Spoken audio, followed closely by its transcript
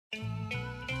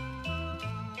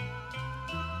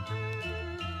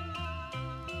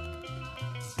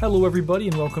Hello everybody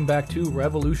and welcome back to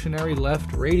Revolutionary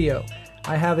Left Radio.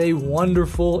 I have a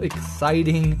wonderful,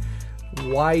 exciting,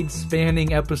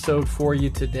 wide-spanning episode for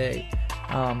you today.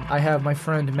 I have my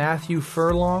friend Matthew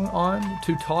Furlong on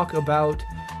to talk about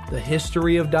the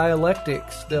history of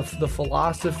dialectics, the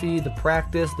philosophy, the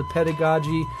practice, the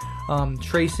pedagogy,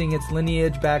 tracing its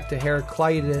lineage back to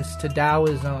Heraclitus, to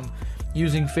Taoism,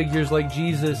 using figures like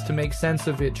Jesus to make sense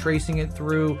of it, tracing it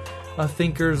through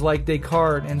thinkers like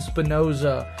Descartes and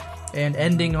Spinoza, and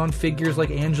ending on figures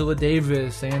like Angela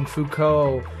Davis and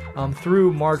Foucault,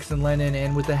 through Marx and Lenin,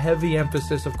 and with a heavy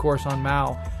emphasis, of course, on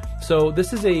Mao. So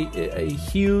this is a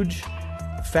huge,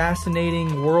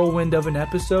 fascinating whirlwind of an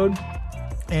episode,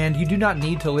 and you do not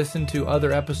need to listen to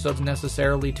other episodes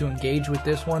necessarily to engage with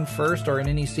this one first or in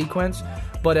any sequence.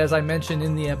 But as I mentioned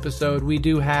in the episode, we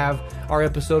do have our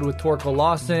episode with Torkel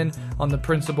Lawson on the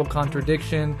principal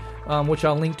contradiction, which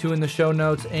I'll link to in the show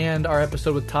notes, and our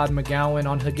episode with Todd McGowan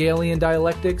on Hegelian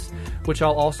dialectics, which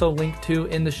I'll also link to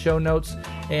in the show notes.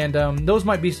 And those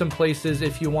might be some places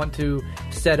if you want to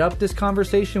set up this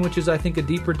conversation, which is, I think, a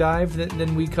deeper dive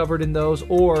than we covered in those,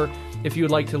 or if you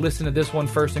would like to listen to this one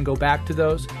first and go back to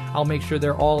those, I'll make sure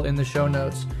they're all in the show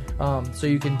notes. So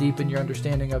you can deepen your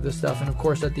understanding of this stuff. And of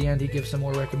course, at the end, he gives some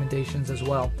more recommendations as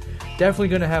well. Definitely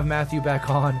going to have Matthew back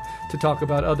on to talk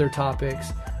about other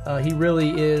topics. He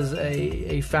really is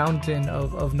a fountain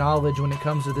of knowledge when it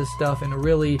comes to this stuff, and a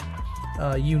really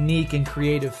unique and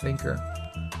creative thinker.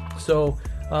 So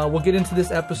we'll get into this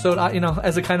episode.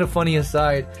 As a kind of funny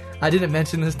aside, I didn't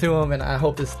mention this to him, and I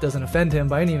hope this doesn't offend him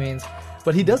by any means,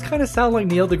 but he does kind of sound like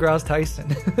Neil deGrasse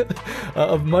Tyson,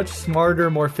 a much smarter,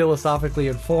 more philosophically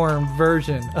informed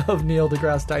version of Neil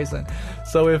deGrasse Tyson.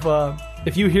 So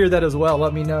if you hear that as well,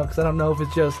 let me know, because I don't know if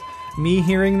it's just me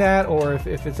hearing that or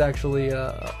if it's actually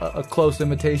a close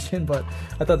imitation. But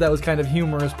I thought that was kind of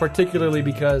humorous, particularly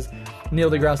because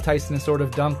Neil deGrasse Tyson is sort of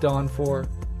dunked on for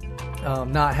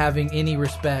not having any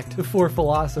respect for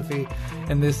philosophy,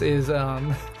 and this is...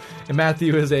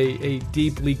 Matthew is a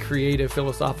deeply creative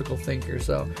philosophical thinker,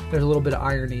 so there's a little bit of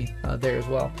irony there as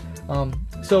well.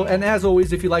 And as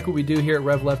always, if you like what we do here at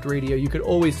Rev Left Radio, you could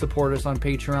always support us on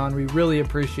Patreon. We really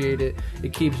appreciate it.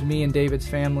 It keeps me and David's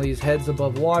family's heads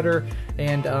above water,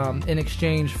 and in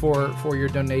exchange for your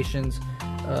donations,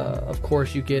 of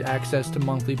course, you get access to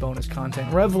monthly bonus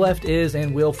content. Rev Left is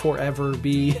and will forever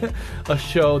be a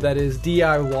show that is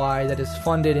DIY, that is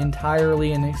funded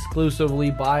entirely and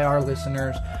exclusively by our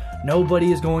listeners.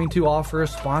 Nobody is going to offer a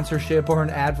sponsorship or an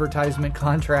advertisement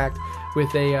contract with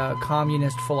a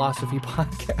communist philosophy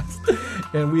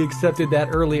podcast, and we accepted that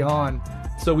early on.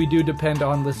 So we do depend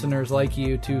on listeners like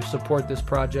you to support this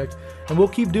project, and we'll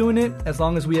keep doing it as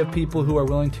long as we have people who are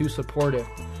willing to support it.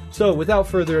 So without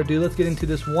further ado, let's get into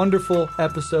this wonderful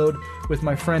episode with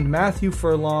my friend Matthew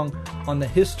Furlong on the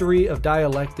history of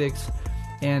dialectics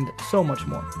and so much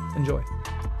more. Enjoy.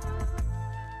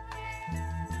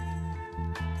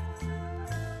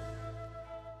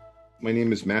 My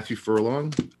name is Matthew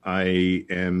Furlong. I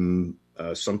am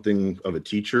something of a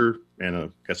teacher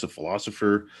and a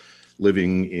philosopher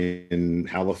living in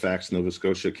Halifax, Nova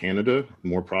Scotia, Canada,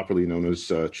 more properly known as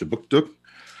Kjipuktuk,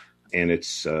 and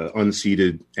it's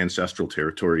unceded ancestral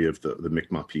territory of the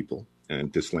Mi'kmaq people.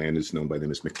 And this land is known by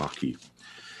them as Mi'kmaqi.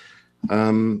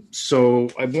 So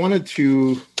I wanted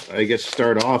to,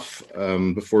 start off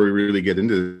before we really get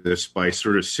into this by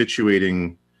sort of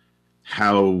situating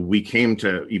how we came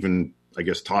to even,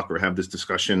 talk or have this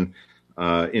discussion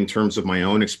in terms of my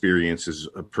own experience as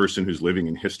a person who's living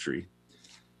in history.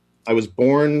 I was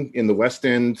born in the west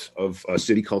end of a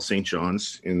city called St.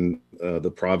 John's in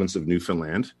the province of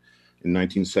Newfoundland in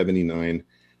 1979,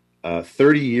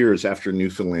 30 years after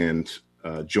Newfoundland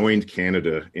joined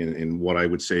Canada in what I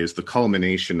would say is the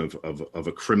culmination of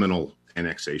a criminal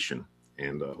annexation.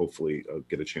 And hopefully I'll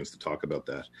get a chance to talk about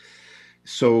that.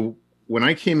 So when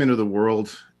I came into the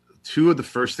world, two of the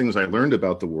first things I learned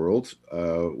about the world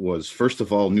was, first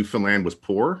of all, Newfoundland was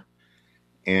poor.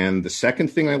 And the second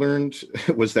thing I learned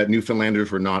was that Newfoundlanders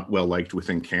were not well liked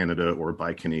within Canada or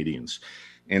by Canadians.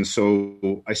 And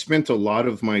so I spent a lot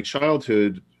of my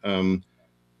childhood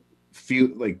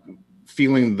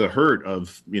feeling the hurt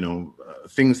of,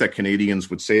 things that Canadians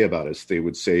would say about us. They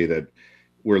would say that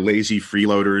we're lazy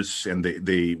freeloaders, and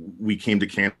we came to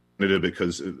Canada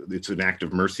because it's an act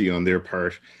of mercy on their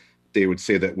part. They would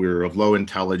say that we're of low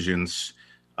intelligence,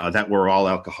 that we're all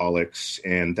alcoholics,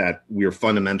 and that we're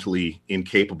fundamentally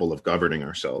incapable of governing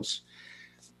ourselves.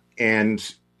 And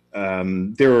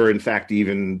there are, in fact,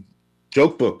 even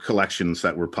joke book collections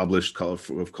that were published called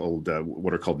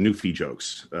what are called Newfie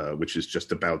jokes, which is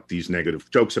just about these negative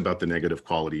jokes about the negative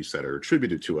qualities that are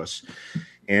attributed to us.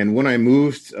 And when I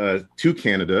moved to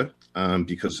Canada,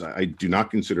 because I do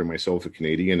not consider myself a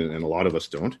Canadian, and a lot of us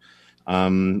don't,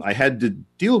 I had to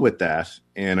deal with that.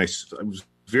 And I was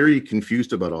very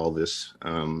confused about all this.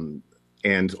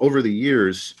 And over the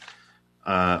years,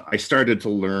 I started to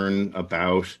learn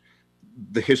about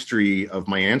the history of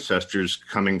my ancestors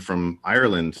coming from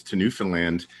Ireland to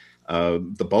Newfoundland,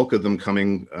 the bulk of them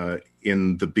coming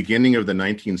in the beginning of the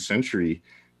 19th century,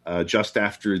 just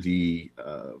after the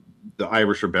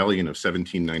Irish Rebellion of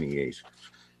 1798.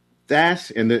 That,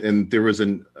 and there was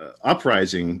an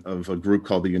uprising of a group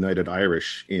called the United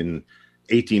Irish in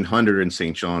 1800 in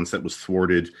St. John's that was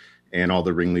thwarted, and all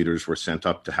the ringleaders were sent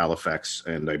up to Halifax,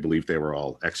 and I believe they were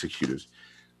all executed.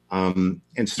 And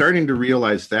starting to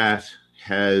realize that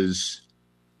has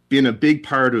been a big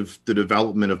part of the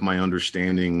development of my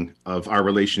understanding of our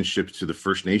relationship to the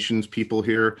First Nations people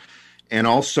here, and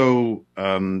also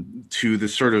to the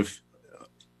sort of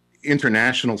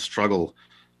international struggle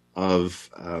of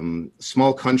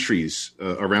small countries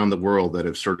around the world that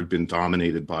have sort of been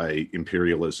dominated by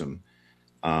imperialism,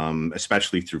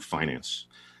 especially through finance.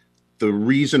 The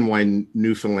reason why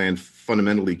Newfoundland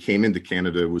fundamentally came into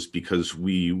Canada was because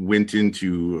we went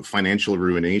into financial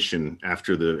ruination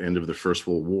after the end of the First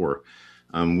World War.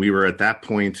 We were at that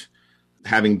point,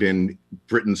 having been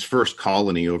Britain's first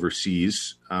colony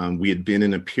overseas, we had been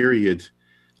in a period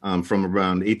from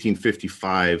around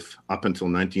 1855 up until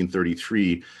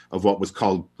 1933 of what was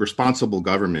called responsible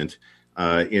government,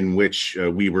 in which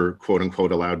we were, quote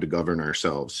unquote, allowed to govern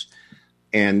ourselves.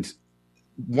 And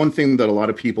one thing that a lot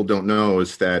of people don't know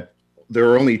is that there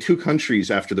were only two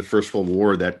countries after the First World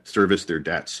War that serviced their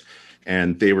debts,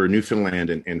 and they were Newfoundland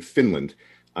and Finland.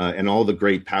 And all the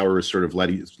great powers sort of let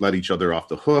each other off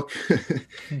the hook.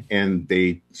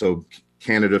 And so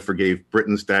Canada forgave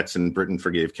Britain's debts and Britain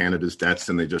forgave Canada's debts,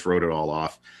 and they just wrote it all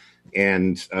off.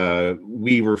 And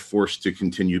we were forced to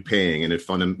continue paying, and it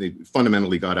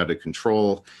fundamentally got out of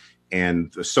control.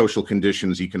 And the social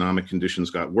conditions, economic conditions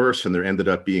got worse, and there ended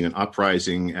up being an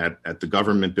uprising at the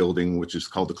government building, which is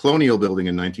called the Colonial Building,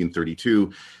 in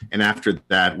 1932. And after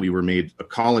that, we were made a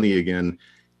colony again,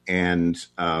 and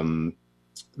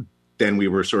then we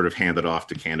were sort of handed off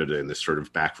to Canada in this sort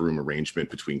of backroom arrangement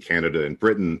between Canada and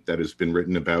Britain that has been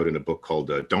written about in a book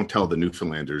called Don't Tell the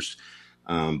Newfoundlanders,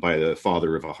 by the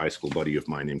father of a high school buddy of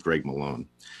mine named Greg Malone.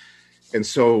 And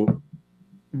so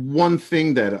one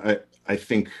thing that I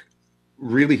think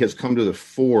really has come to the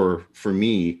fore for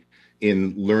me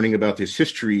in learning about this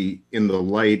history in the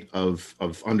light of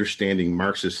understanding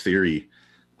Marxist theory,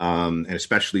 and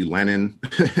especially Lenin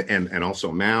and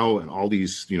also Mao and all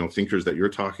these, thinkers that you're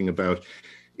talking about,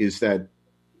 is that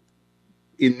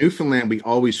in Newfoundland, we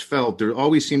always felt, there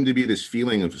always seemed to be this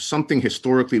feeling of something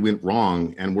historically went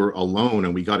wrong and we're alone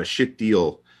and we got a shit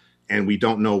deal and we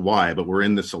don't know why, but we're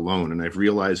in this alone. And I've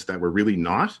realized that we're really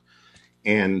not,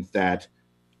 and that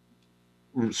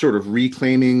sort of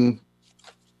reclaiming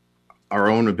our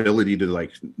own ability to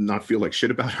not feel like shit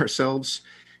about ourselves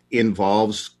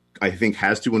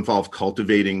has to involve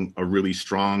cultivating a really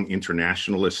strong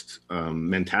internationalist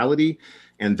mentality.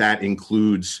 And that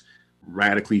includes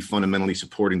radically, fundamentally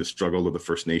supporting the struggle of the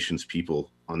First Nations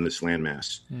people on this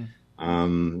landmass.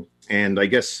 And I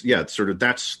guess,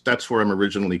 that's where I'm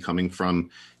originally coming from.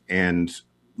 And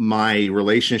my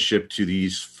relationship to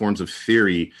these forms of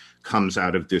theory comes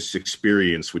out of this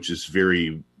experience, which has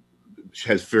very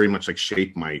much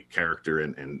shaped my character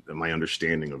and my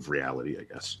understanding of reality, I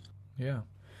guess. Yeah.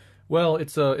 Well,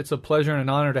 it's a pleasure and an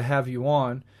honor to have you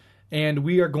on, and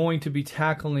we are going to be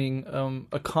tackling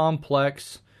a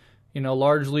complex,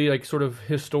 largely sort of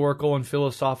historical and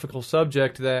philosophical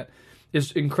subject that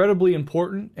is incredibly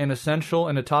important and essential,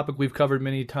 and a topic we've covered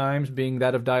many times, being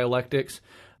that of dialectics.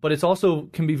 But it's also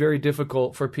can be very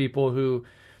difficult for people who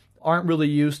aren't really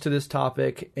used to this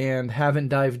topic and haven't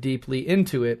dived deeply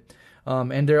into it.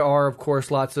 And there are, of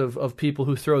course, lots of people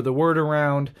who throw the word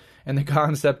around and the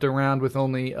concept around with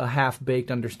only a half-baked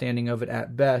understanding of it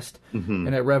at best. Mm-hmm.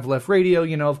 And at Rev Left Radio,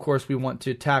 of course, we want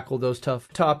to tackle those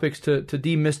tough topics to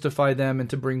demystify them and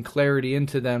to bring clarity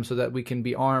into them so that we can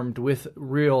be armed with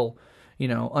real,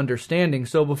 understanding.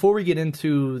 So before we get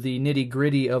into the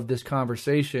nitty-gritty of this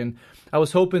conversation, I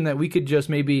was hoping that we could just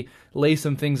maybe lay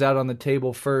some things out on the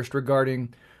table first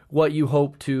regarding what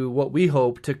we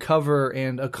hope to cover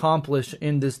and accomplish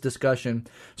in this discussion,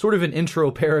 sort of an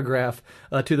intro paragraph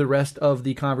to the rest of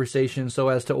the conversation so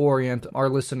as to orient our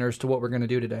listeners to what we're going to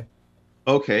do today.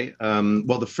 Okay.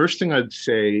 Well, the first thing I'd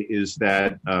say is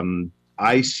that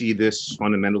I see this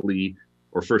fundamentally,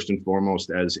 or first and foremost,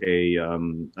 as a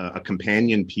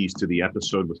companion piece to the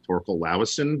episode with Torkel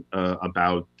Lauesen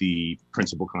about the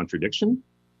principal contradiction.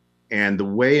 And the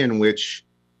way in which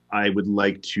I would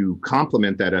like to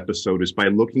complement that episode is by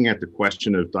looking at the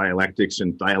question of dialectics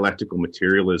and dialectical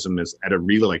materialism as at a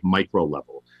really like micro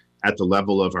level, at the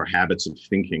level of our habits of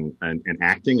thinking and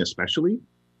acting, especially.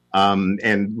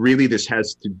 And really this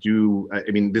has to do,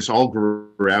 I mean, this all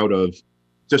grew out of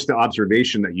just the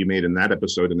observation that you made in that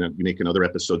episode and that you make in other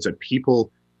episodes that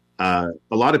people, a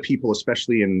lot of people,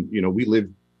 especially in, we live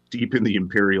deep in the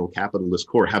imperial capitalist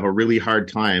core, have a really hard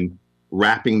time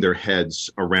wrapping their heads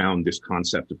around this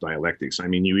concept of dialectics. I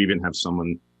mean, you even have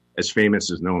someone as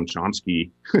famous as Noam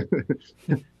Chomsky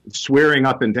swearing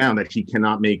up and down that he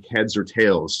cannot make heads or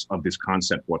tails of this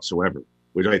concept whatsoever,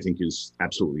 which I think is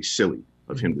absolutely silly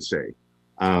of him to say.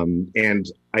 And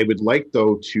I would like,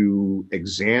 though, to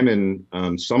examine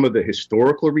some of the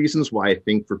historical reasons why I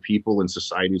think for people in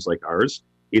societies like ours,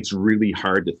 it's really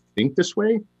hard to think this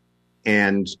way.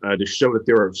 And to show that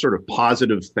there are sort of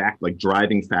positive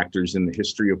driving factors in the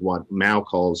history of what Mao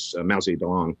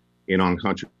Zedong On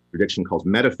Contradiction calls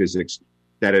metaphysics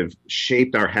that have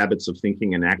shaped our habits of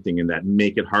thinking and acting and that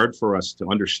make it hard for us to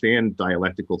understand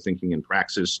dialectical thinking and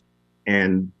praxis.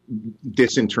 And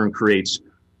this in turn creates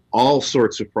all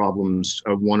sorts of problems.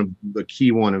 The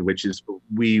key one of which is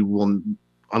we will,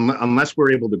 unless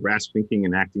we're able to grasp thinking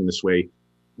and acting this way,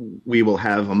 we will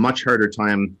have a much harder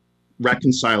time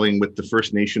reconciling with the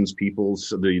First Nations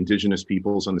peoples, the indigenous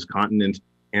peoples on this continent,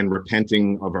 and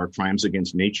repenting of our crimes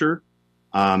against nature,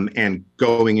 and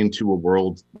going into a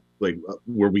world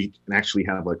where we can actually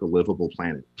have a livable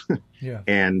planet. Yeah.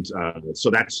 And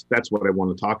so that's what I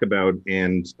want to talk about.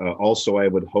 And also I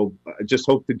would hope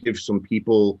to give some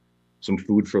people some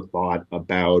food for thought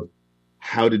about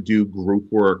how to do group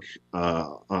work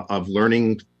of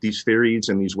learning these theories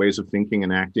and these ways of thinking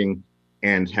and acting,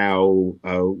 and how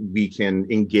we can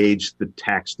engage the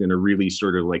text in a really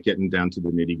sort of getting down to the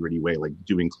nitty gritty way, like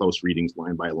doing close readings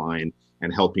line by line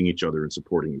and helping each other and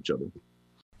supporting each other.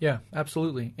 Yeah,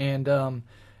 absolutely. And,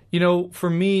 for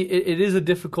me, it is a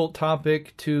difficult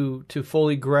topic to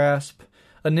fully grasp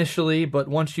initially, but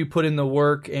once you put in the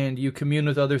work and you commune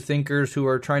with other thinkers who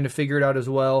are trying to figure it out as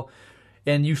well,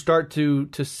 and you start to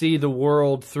see the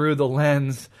world through the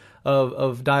lens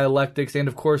of dialectics and,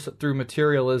 of course, through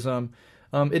materialism,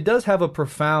 it does have a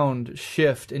profound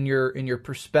shift in your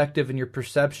perspective and your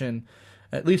perception.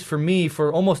 At least for me,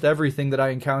 for almost everything that I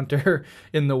encounter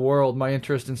in the world, my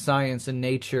interest in science and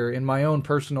nature, in my own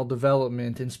personal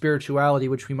development, in spirituality,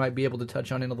 which we might be able to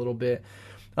touch on in a little bit.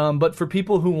 But for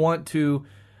people who want to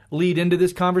lead into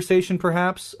this conversation,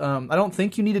 perhaps, I don't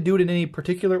think you need to do it in any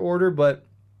particular order, but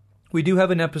we do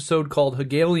have an episode called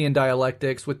Hegelian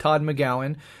Dialectics with Todd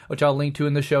McGowan, which I'll link to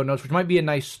in the show notes, which might be a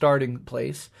nice starting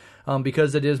place.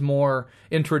 Because it is more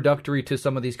introductory to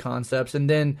some of these concepts. And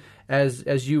then,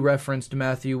 as you referenced,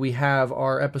 Matthew, we have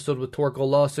our episode with Torkel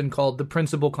Lawson called The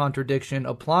Principal Contradiction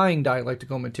Applying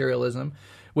Dialectical Materialism,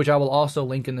 which I will also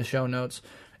link in the show notes.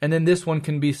 And then this one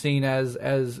can be seen as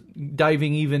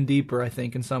diving even deeper, I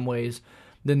think, in some ways,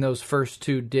 than those first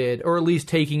two did, or at least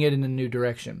taking it in a new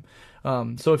direction.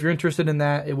 So if you're interested in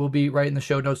that, it will be right in the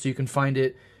show notes, so you can find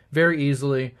it very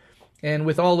easily. And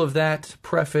with all of that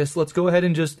preface, let's go ahead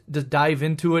and just dive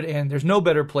into it. And there's no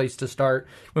better place to start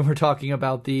when we're talking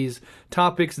about these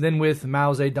topics than with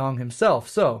Mao Zedong himself.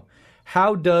 So,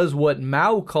 how does what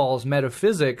Mao calls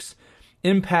metaphysics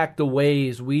impact the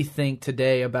ways we think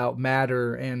today about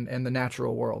matter and the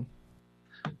natural world?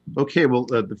 Okay, well,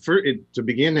 to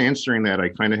begin answering that, I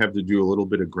kind of have to do a little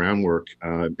bit of groundwork.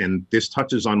 And this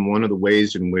touches on one of the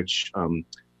ways in which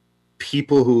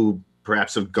people who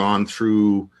perhaps have gone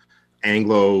through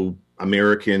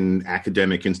Anglo-American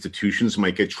academic institutions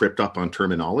might get tripped up on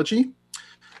terminology.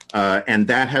 And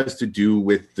that has to do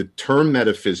with the term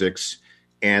metaphysics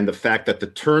and the fact that the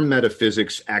term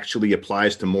metaphysics actually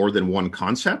applies to more than one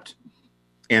concept,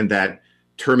 and that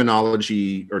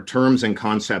terminology or terms and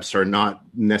concepts are not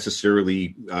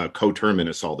necessarily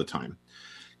coterminous all the time.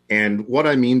 And what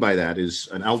I mean by that is,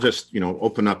 and I'll just,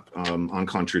 open up on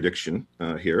contradiction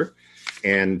here.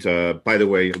 And by the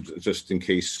way, just in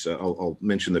case, I'll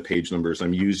mention the page numbers.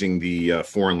 I'm using the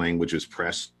Foreign Languages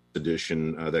Press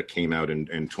edition that came out in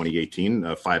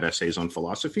 2018, 5 essays on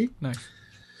philosophy. Nice.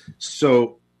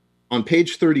 So on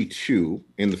page 32,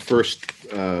 in the first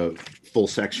full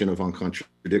section of On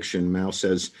Contradiction, Mao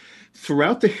says,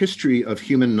 throughout the history of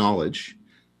human knowledge,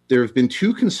 there have been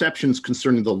two conceptions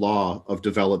concerning the law of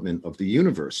development of the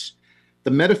universe: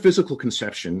 the metaphysical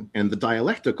conception and the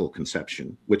dialectical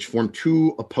conception, which form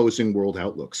two opposing world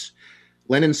outlooks.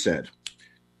 Lenin said,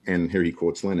 and here he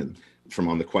quotes Lenin from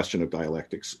On the Question of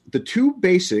Dialectics, the two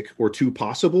basic or two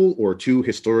possible or two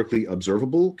historically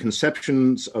observable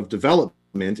conceptions of development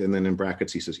and then in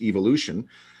brackets he says evolution,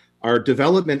 are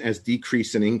development as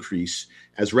decrease and increase,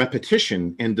 as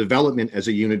repetition, and development as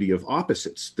a unity of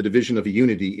opposites, the division of a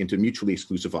unity into mutually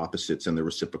exclusive opposites and the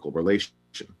reciprocal relation.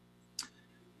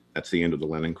 That's the end of the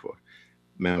Lenin quote.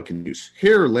 Mao continues.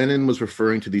 Here, Lenin was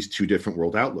referring to these two different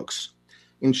world outlooks.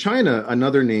 In China,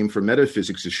 another name for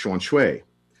metaphysics is xuanshui.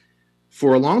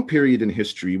 For a long period in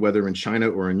history, whether in China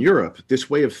or in Europe, this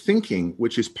way of thinking,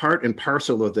 which is part and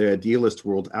parcel of the idealist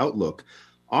world outlook,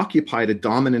 occupied a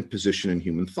dominant position in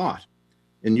human thought.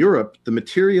 In Europe, the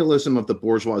materialism of the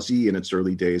bourgeoisie in its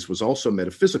early days was also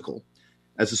metaphysical.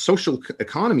 As the social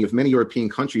economy of many European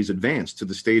countries advanced to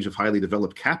the stage of highly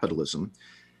developed capitalism,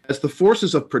 as the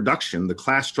forces of production, the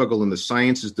class struggle, and the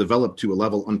sciences developed to a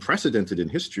level unprecedented in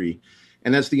history,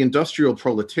 and as the industrial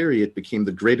proletariat became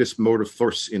the greatest motive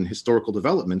force in historical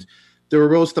development, there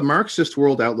arose the Marxist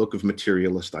world outlook of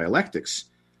materialist dialectics.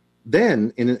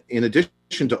 Then, in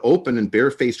addition to open and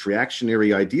barefaced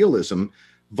reactionary idealism,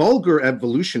 vulgar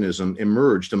evolutionism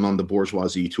emerged among the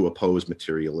bourgeoisie to oppose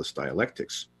materialist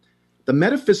dialectics. The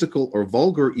metaphysical or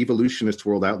vulgar evolutionist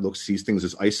world outlook sees things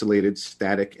as isolated,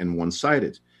 static, and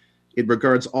one-sided. It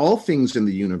regards all things in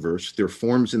the universe, their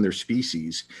forms and their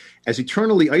species, as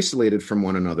eternally isolated from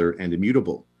one another and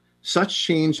immutable. Such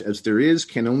change as there is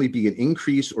can only be an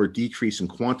increase or decrease in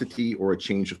quantity or a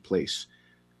change of place.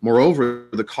 Moreover,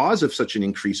 the cause of such an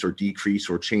increase or decrease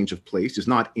or change of place is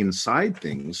not inside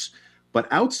things,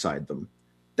 but outside them.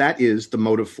 That is, the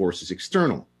motive force is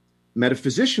external.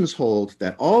 Metaphysicians hold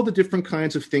that all the different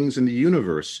kinds of things in the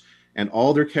universe and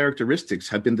all their characteristics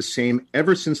have been the same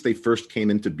ever since they first came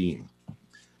into being.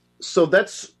 So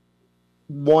that's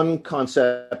one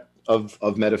concept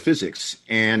of metaphysics.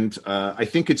 And I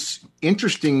think it's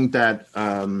interesting that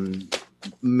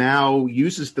Mao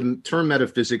uses the term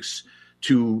metaphysics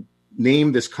to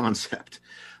name this concept.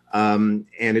 And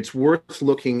it's worth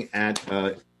looking at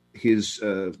his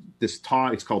this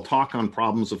talk. It's called Talk on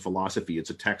Problems of Philosophy.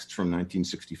 It's a text from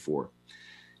 1964.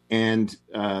 And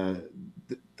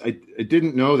I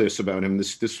didn't know this about him.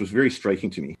 This was very striking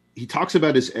to me. He talks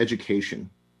about his education.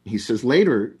 He says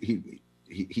later,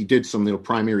 he did some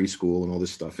primary school and all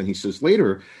this stuff. And he says,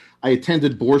 later, I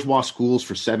attended bourgeois schools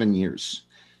for 7 years.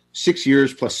 6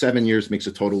 years plus 7 years makes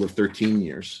a total of 13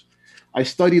 years. I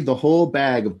studied the whole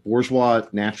bag of bourgeois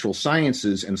natural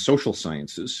sciences and social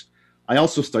sciences. I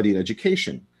also studied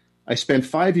education. I spent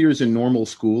 5 years in normal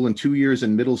school and 2 years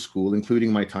in middle school,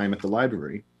 including my time at the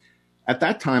library. At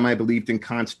that time, I believed in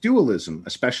Kant's dualism,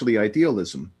 especially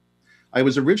idealism. I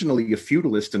was originally a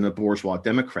feudalist and a bourgeois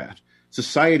democrat.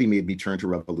 Society made me turn to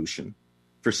revolution.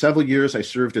 For several years, I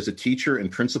served as a teacher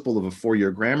and principal of a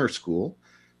 4-year grammar school.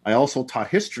 I also taught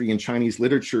history and Chinese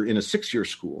literature in a 6-year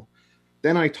school.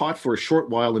 Then I taught for a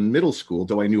short while in middle school,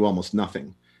 though I knew almost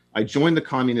nothing. I joined the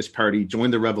Communist Party,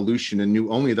 joined the revolution, and knew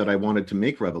only that I wanted to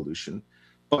make revolution.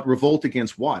 But revolt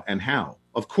against what and how?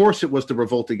 Of course, it was to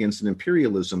revolt against an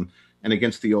imperialism and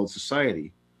against the old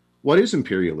society. What is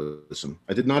imperialism?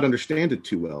 I did not understand it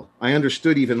too well. I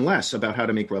understood even less about how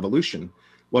to make revolution.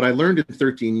 What I learned in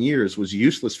 13 years was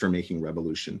useless for making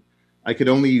revolution. I could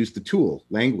only use the tool,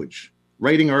 language.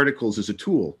 Writing articles is a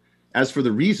tool. As for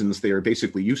the reasons, they are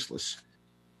basically useless.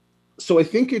 So I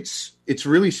think it's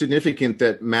really significant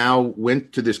that Mao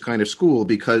went to this kind of school,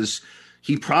 because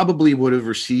he probably would have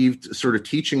received sort of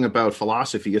teaching about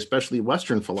philosophy, especially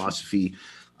Western philosophy,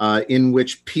 in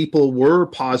which people were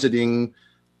positing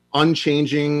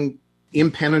unchanging,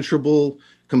 impenetrable,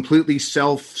 completely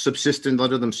self-subsistent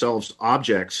unto themselves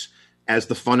objects as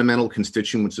the fundamental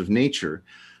constituents of nature.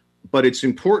 But it's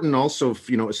important also,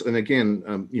 and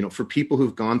again, for people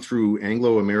who've gone through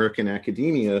Anglo-American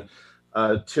academia,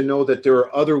 to know that there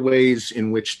are other ways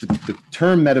in which the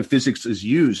term metaphysics is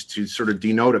used to sort of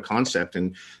denote a concept.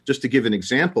 And just to give an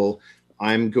example,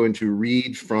 I'm going to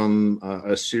read from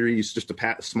a series, just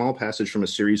a small passage from a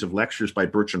series of lectures by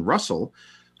Bertrand Russell,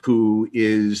 who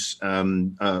is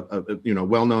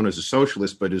well known as a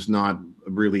socialist, but is not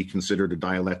really considered a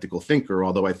dialectical thinker,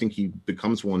 although I think he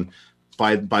becomes one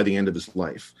by the end of his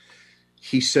life.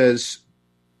 He says,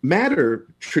 matter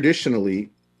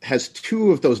traditionally has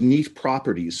two of those neat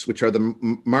properties, which are the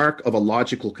mark of a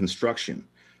logical construction.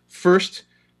 First,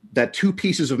 that two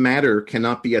pieces of matter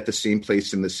cannot be at the same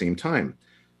place in the same time.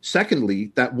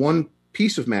 Secondly, that one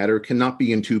piece of matter cannot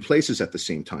be in two places at the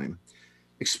same time.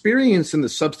 Experience in the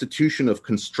substitution of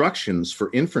constructions for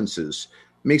inferences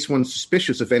makes one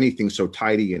suspicious of anything so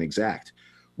tidy and exact.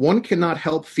 One cannot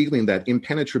help feeling that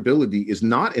impenetrability is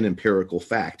not an empirical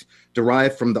fact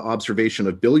derived from the observation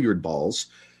of billiard balls,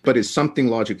 but is something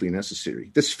logically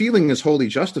necessary. This feeling is wholly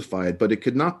justified, but it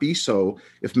could not be so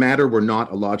if matter were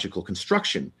not a logical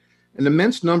construction. An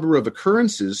immense number of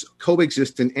occurrences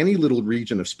coexist in any little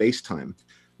region of space-time.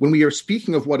 When we are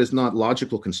speaking of what is not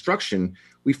logical construction,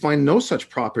 we find no such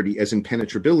property as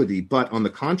impenetrability, but on the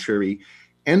contrary,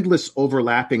 endless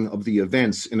overlapping of the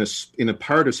events in a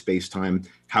part of space-time,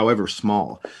 however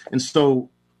small. And so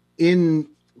in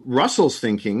Russell's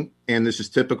thinking, and this is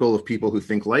typical of people who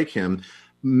think like him,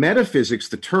 metaphysics,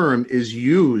 the term, is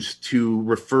used to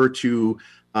refer to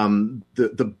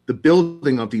the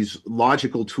building of these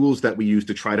logical tools that we use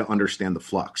to try to understand the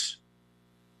flux.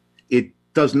 It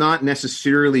does not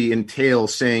necessarily entail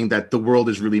saying that the world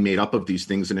is really made up of these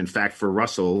things. And in fact, for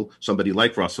Russell, somebody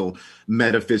like Russell,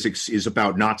 metaphysics is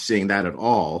about not saying that at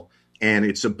all. And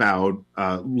it's about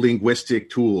linguistic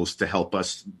tools to help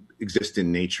us exist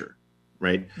in nature,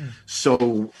 right?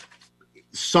 So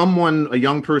a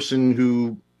young person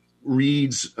who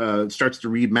starts to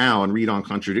read Mao and read on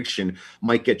contradiction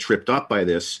might get tripped up by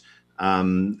this.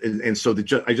 And so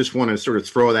I just want to sort of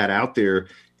throw that out there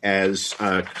as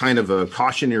kind of a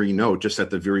cautionary note just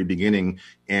at the very beginning,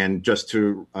 and just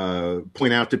to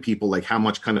point out to people like how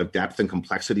much kind of depth and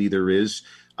complexity there is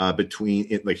between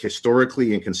it, like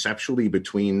historically and conceptually,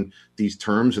 between these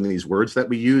terms and these words that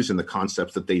we use and the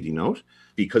concepts that they denote,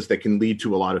 because they can lead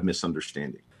to a lot of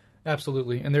misunderstanding.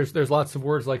 Absolutely. And there's lots of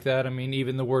words like that. I mean,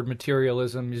 even the word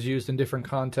materialism is used in different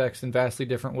contexts in vastly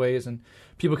different ways, and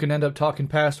people can end up talking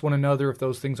past one another if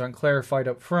those things aren't clarified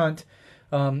up front.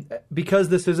 Because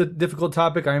this is a difficult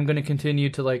topic, I am going to continue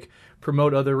to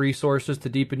promote other resources to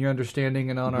deepen your understanding.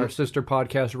 And on our sister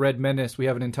podcast, Red Menace, we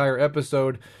have an entire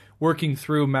episode working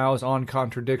through Mao's On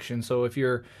Contradiction. So if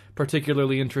you're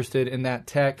particularly interested in that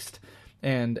text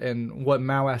and what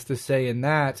Mao has to say in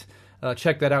that,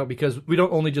 check that out, because we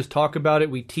don't only just talk about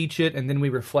it, we teach it, and then we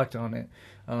reflect on it.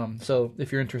 So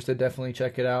if you're interested, definitely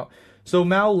check it out. So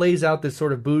Mao lays out this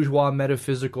sort of bourgeois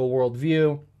metaphysical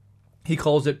worldview. He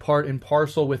calls it part and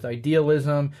parcel with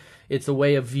idealism. It's a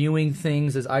way of viewing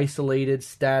things as isolated,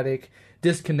 static,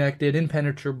 disconnected,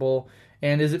 impenetrable.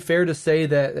 And is it fair to say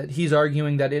that he's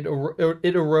arguing that it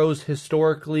arose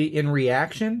historically in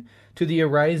reaction to the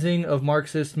arising of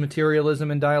Marxist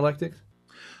materialism and dialectics?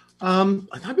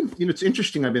 It's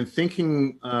interesting. I've been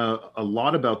thinking a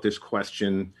lot about this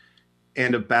question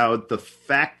and about the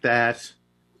fact that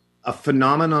a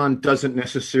phenomenon doesn't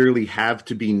necessarily have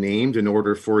to be named in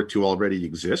order for it to already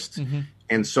exist.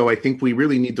 And so I think we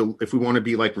really need to, if we want to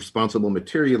be responsible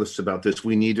materialists about this,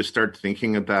 we need to start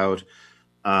thinking about,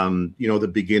 the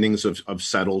beginnings of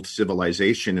settled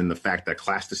civilization and the fact that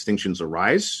class distinctions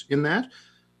arise in that,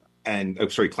 and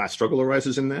class struggle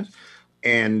arises in that.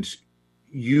 And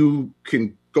you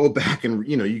can go back and,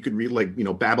 you could read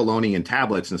Babylonian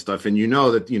tablets and stuff. And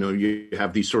that, you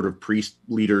have these sort of priest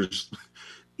leaders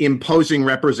imposing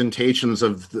representations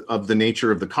of the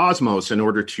nature of the cosmos in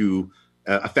order to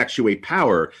effectuate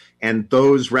power. And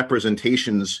those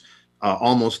representations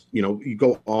almost, you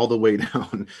go all the way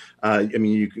down.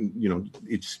 You can,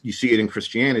 you see it in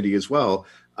Christianity as well.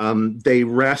 They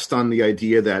rest on the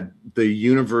idea that the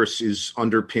universe is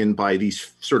underpinned by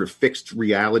these sort of fixed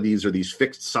realities or these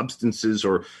fixed substances,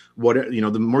 or what,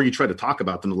 the more you try to talk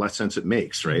about them, the less sense it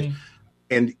makes, right?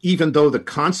 And even though the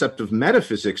concept of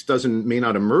metaphysics may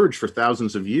not emerge for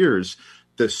thousands of years,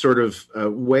 the sort of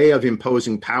way of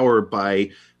imposing power by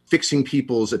fixing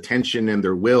people's attention and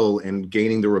their will and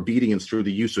gaining their obedience through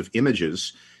the use of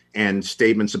images and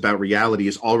statements about reality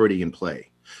is already in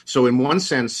play. So in one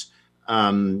sense,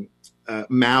 Mao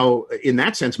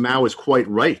is quite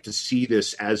right to see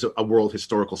this as a world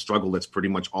historical struggle that's pretty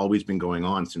much always been going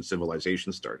on since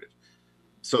civilization started.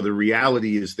 So the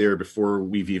reality is there before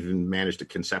we've even managed to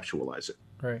conceptualize it.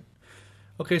 Right.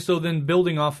 Okay, so then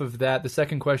building off of that, the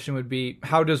second question would be,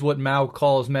 how does what Mao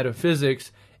calls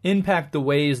metaphysics impact the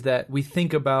ways that we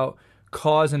think about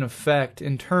cause and effect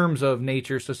in terms of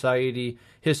nature, society,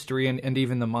 history, and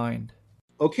even the mind?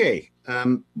 Okay.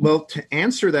 Well, to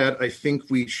answer that, I think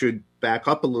we should back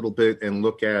up a little bit and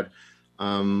look at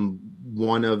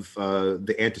one of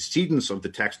the antecedents of the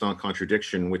text on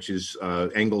contradiction, which is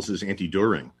Engels's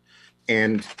Anti-Düring,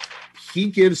 and he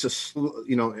gives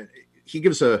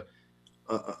a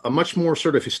much more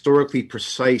sort of historically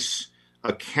precise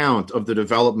account of the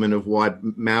development of what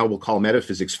Mao will call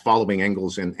metaphysics following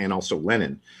Engels and also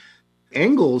Lenin.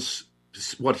 Engels,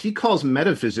 what he calls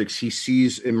metaphysics, he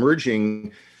sees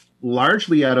emerging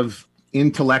largely out of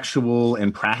intellectual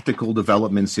and practical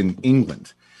developments in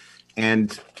England.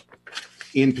 And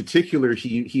in particular,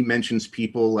 he mentions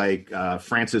people like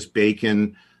Francis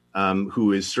Bacon,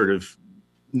 who is sort of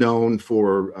known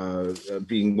for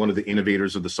being one of the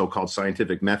innovators of the so-called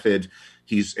scientific method.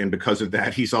 And because of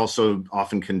that, he's also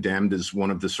often condemned as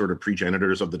one of the sort of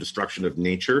progenitors of the destruction of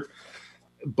nature.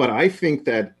 But I think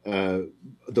that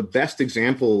the best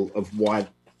example of what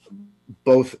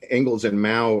both Engels and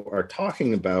Mao are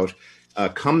talking about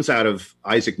comes out of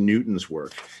Isaac Newton's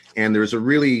work. And there's a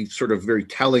really sort of very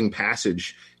telling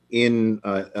passage in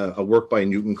a work by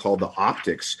Newton called The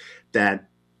Optics that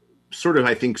sort of,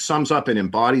 I think, sums up and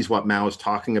embodies what Mao is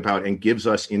talking about and gives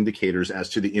us indicators as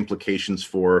to the implications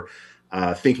for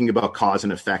thinking about cause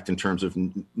and effect in terms of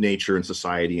nature and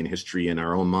society and history and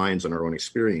our own minds and our own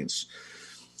experience.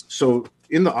 So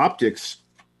in The Optics,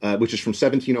 which is from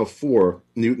 1704,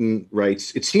 Newton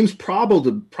writes, "It seems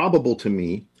probable to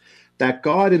me that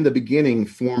God in the beginning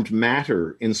formed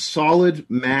matter in solid,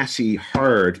 massy,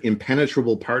 hard,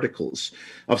 impenetrable particles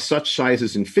of such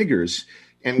sizes and figures,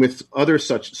 and with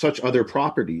such other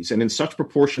properties, and in such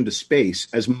proportion to space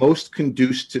as most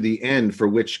conduce to the end for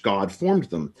which God formed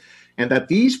them, and that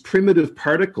these primitive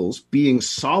particles, being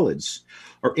solids,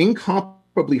 are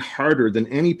incomparably harder than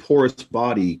any porous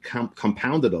body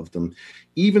compounded of them,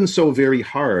 even so very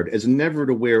hard as never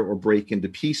to wear or break into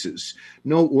pieces,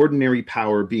 no ordinary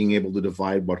power being able to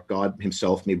divide what God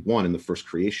himself made one in the first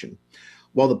creation.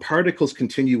 While the particles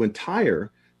continue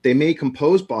entire, they may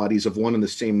compose bodies of one and the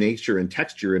same nature and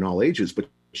texture in all ages, but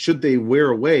should they wear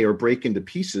away or break into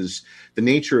pieces, the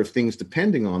nature of things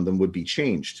depending on them would be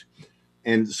changed."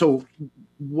 And so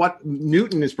what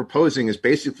Newton is proposing is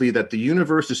basically that the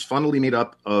universe is funnily made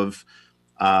up of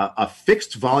a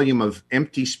fixed volume of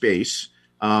empty space,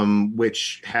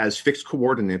 which has fixed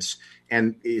coordinates,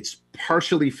 and it's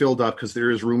partially filled up because there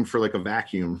is room for like a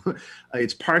vacuum.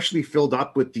 It's partially filled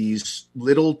up with these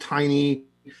little tiny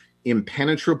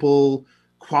impenetrable,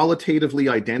 qualitatively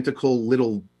identical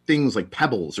little things like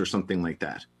pebbles or something like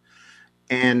that.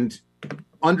 And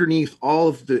underneath all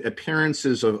of the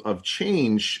appearances of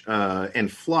change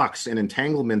and flux and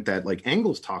entanglement that like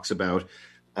Engels talks about,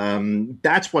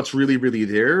 that's what's really, really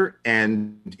there.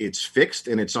 And it's fixed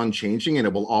and it's unchanging and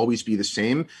it will always be the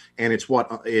same. And it's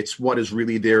what is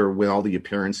really there when all the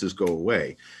appearances go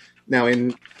away. Now,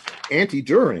 in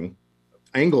Anti-Düring,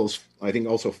 Engels, I think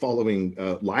also following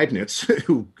Leibniz,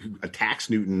 who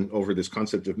attacks Newton over this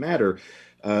concept of matter,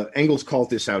 Engels called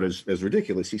this out as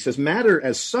ridiculous. He says, "Matter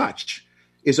as such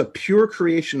is a pure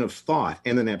creation of thought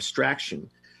and an abstraction.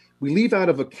 We leave out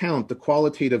of account the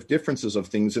qualitative differences of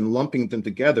things and lumping them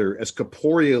together as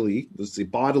corporeally, the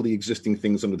bodily existing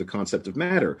things under the concept of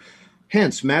matter.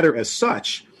 Hence, matter as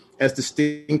such, as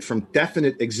distinct from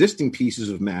definite existing pieces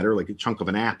of matter, like a chunk of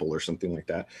an apple or something like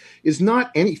that, is not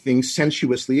anything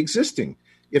sensuously existing.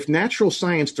 If natural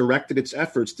science directed its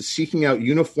efforts to seeking out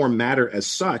uniform matter as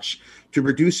such, to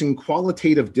reducing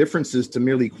qualitative differences to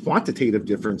merely quantitative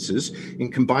differences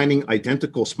in combining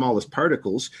identical smallest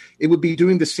particles, it would be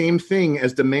doing the same thing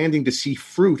as demanding to see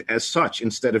fruit as such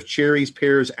instead of cherries,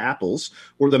 pears, apples,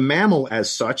 or the mammal as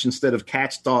such instead of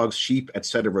cats, dogs, sheep,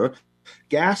 etc.,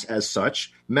 gas as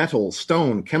such, metal,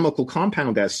 stone, chemical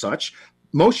compound as such,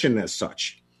 motion as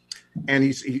such." And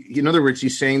in other words,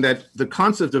 he's saying that the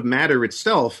concept of matter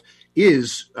itself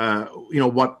is,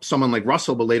 what someone like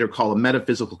Russell will later call a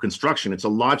metaphysical construction. It's a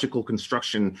logical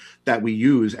construction that we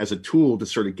use as a tool to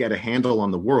sort of get a handle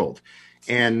on the world.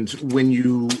 And when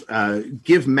you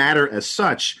give matter as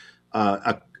such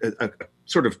a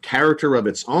sort of character of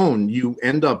its own, you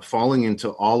end up falling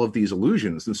into all of these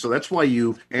illusions. And so that's why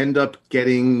you end up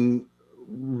getting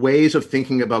ways of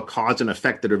thinking about cause and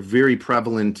effect that are very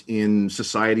prevalent in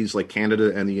societies like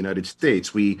Canada and the United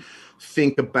States. We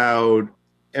think about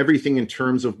everything in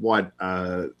terms of what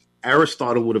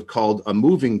Aristotle would have called a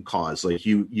moving cause. Like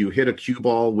you hit a cue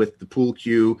ball with the pool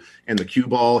cue, and the cue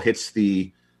ball hits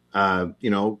the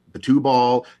two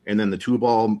ball, and then the two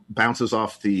ball bounces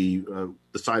off the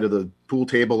side of the pool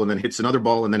table and then hits another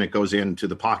ball, and then it goes into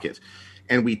the pocket.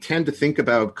 And we tend to think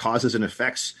about causes and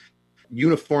effects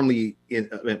uniformly,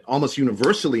 almost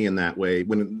universally in that way,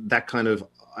 when that kind of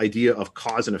idea of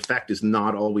cause and effect is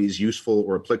not always useful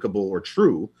or applicable or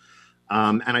true.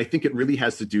 And I think it really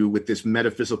has to do with this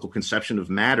metaphysical conception of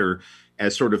matter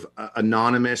as sort of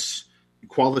anonymous,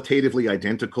 qualitatively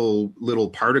identical little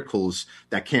particles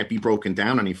that can't be broken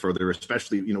down any further.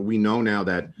 Especially, we know now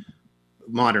that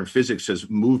modern physics has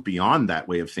moved beyond that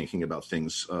way of thinking about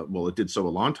things. Well, it did so a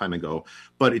long time ago,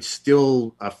 but it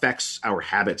still affects our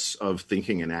habits of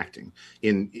thinking and acting,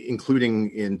 including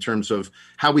in terms of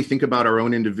how we think about our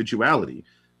own individuality.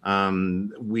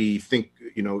 We think,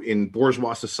 in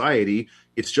bourgeois society,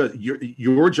 it's just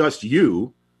you're just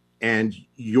you, and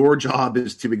your job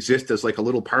is to exist as like a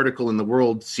little particle in the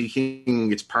world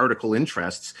seeking its particle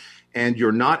interests, and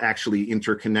you're not actually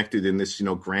interconnected in this,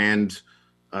 grand,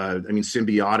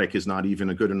 symbiotic is not even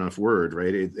a good enough word,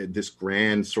 right? This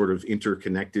grand sort of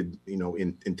interconnected,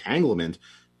 entanglement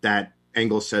that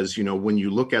Engels says, when you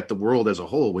look at the world as a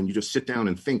whole, when you just sit down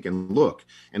and think and look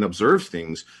and observe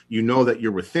things, you know that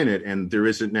you're within it, and there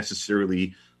isn't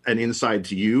necessarily an inside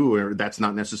to you, or that's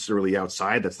not necessarily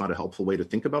outside. That's not a helpful way to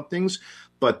think about things.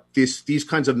 But these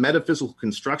kinds of metaphysical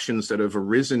constructions that have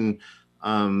arisen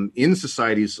in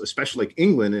societies, especially like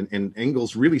England, and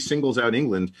Engels really singles out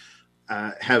England,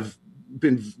 have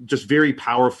been just very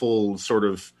powerful sort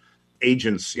of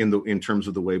agents in terms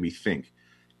of the way we think.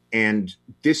 And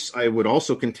this, I would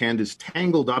also contend, is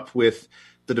tangled up with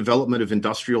the development of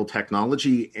industrial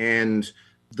technology and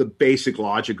the basic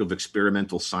logic of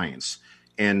experimental science.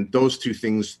 And those two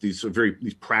things, these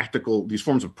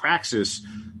forms of praxis,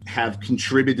 have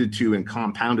contributed to and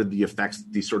compounded the effects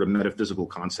that these sort of metaphysical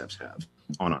concepts have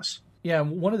on us. Yeah,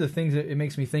 one of the things that it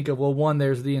makes me think of, well, one,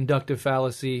 there's the inductive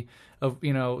fallacy of,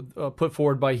 put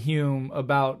forward by Hume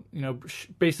about,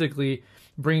 basically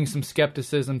bringing some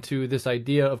skepticism to this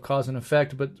idea of cause and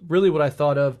effect. But really what I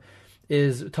thought of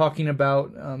is talking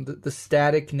about the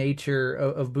static nature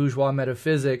of bourgeois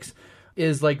metaphysics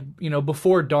is like,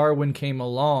 before Darwin came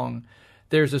along,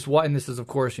 there's this, and this is, of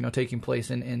course, taking place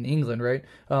in England, right?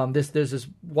 There's this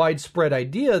widespread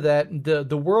idea that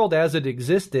the world as it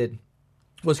existed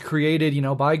was created,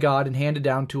 by God and handed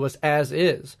down to us as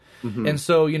is. Mm-hmm. And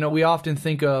so, we often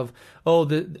think of,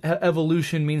 the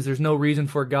evolution means there's no reason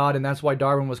for God, and that's why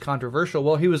Darwin was controversial.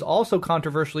 Well, he was also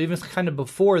controversial even kind of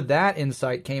before that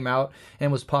insight came out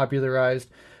and was popularized.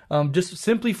 Just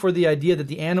simply for the idea that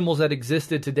the animals that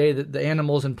existed today, the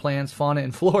animals and plants, fauna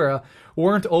and flora,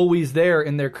 weren't always there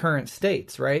in their current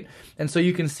states, right? And so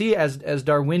you can see as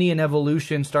Darwinian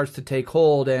evolution starts to take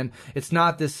hold, and it's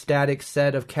not this static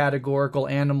set of categorical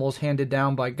animals handed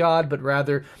down by God, but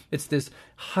rather it's this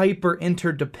hyper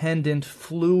interdependent,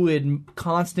 fluid,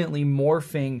 constantly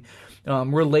morphing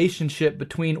relationship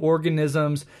between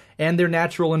organisms and their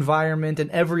natural environment and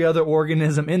every other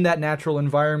organism in that natural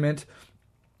environment.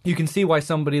 You can see why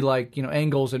somebody like,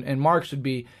 Engels and Marx would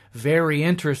be very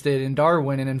interested in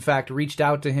Darwin, and in fact reached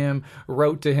out to him,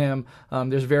 wrote to him.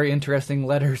 There's very interesting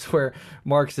letters where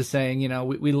Marx is saying,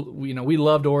 we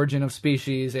loved Origin of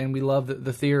Species, and we love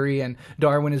the theory, and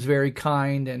Darwin is very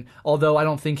kind. And although I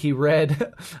don't think he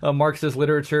read Marxist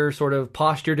literature, sort of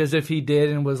postured as if he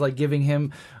did, and was like giving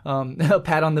him a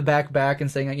pat on the back and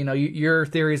saying, your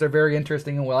theories are very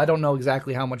interesting. And well, I don't know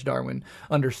exactly how much Darwin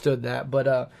understood that,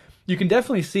 but you can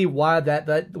definitely see why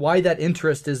that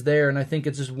interest is there, and I think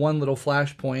it's just one little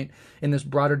flashpoint in this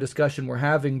broader discussion we're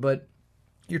having. But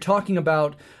you're talking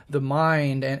about the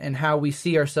mind and how we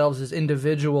see ourselves as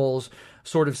individuals,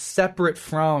 sort of separate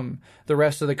from the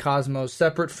rest of the cosmos,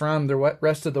 separate from the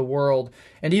rest of the world,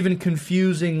 and even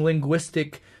confusing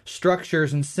linguistic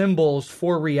structures and symbols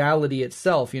for reality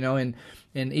itself.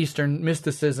 In Eastern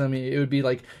mysticism, it would be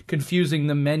like confusing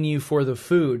the menu for the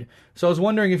food. So I was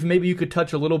wondering if maybe you could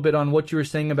touch a little bit on what you were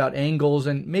saying about Engels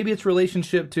and maybe its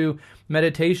relationship to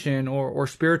meditation or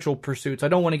spiritual pursuits. I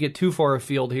don't want to get too far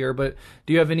afield here, but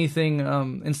do you have anything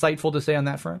insightful to say on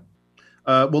that front?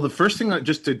 Well, the first thing,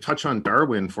 just to touch on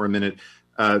Darwin for a minute,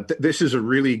 this is a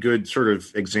really good sort of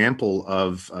example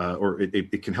of, or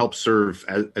it can help serve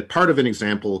as part of an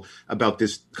example about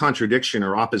this contradiction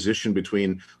or opposition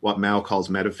between what Mao calls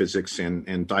metaphysics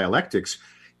and dialectics.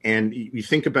 And you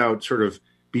think about sort of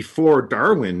before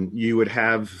Darwin, you would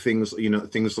have things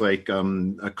like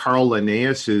Carl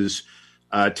Linnaeus's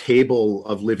table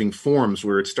of living forms,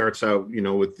 where it starts out,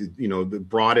 with the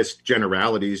broadest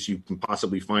generalities you can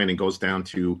possibly find, and goes down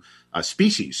to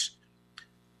species.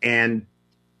 And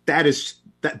that is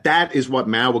what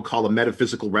Mao would call a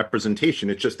metaphysical representation.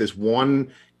 It's just this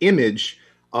one image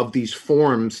of these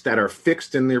forms that are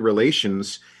fixed in their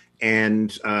relations,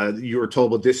 and you're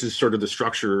told, well, this is sort of the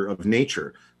structure of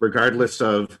nature, regardless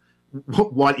of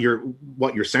what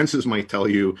your senses might tell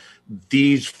you.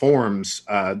 These forms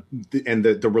and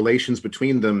the relations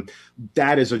between them,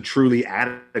 that is a truly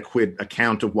adequate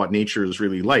account of what nature is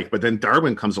really like. But then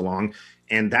Darwin comes along,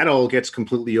 and that all gets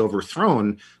completely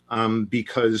overthrown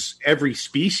because every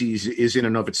species is in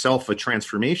and of itself a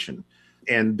transformation.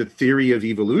 And the theory of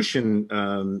evolution,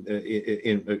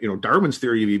 Darwin's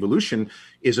theory of evolution,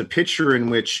 is a picture in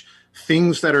which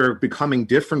things that are becoming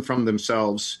different from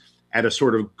themselves at a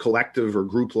sort of collective or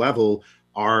group level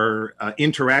are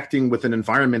interacting with an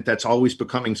environment that's always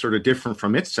becoming sort of different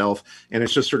from itself, and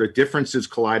it's just sort of differences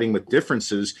colliding with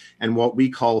differences, and what we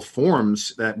call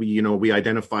forms that we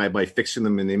identify by fixing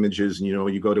them in images. And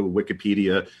you go to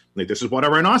Wikipedia, like, this is what a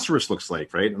rhinoceros looks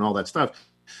like, right, and all that stuff.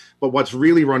 But what's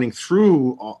really running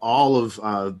through all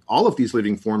of these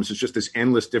living forms is just this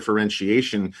endless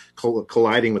differentiation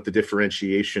colliding with the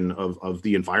differentiation of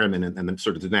the environment and then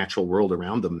sort of the natural world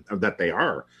around them, that they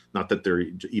are, not that they're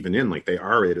even in, like they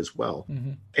are it as well.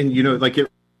 Mm-hmm. And, like,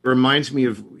 it reminds me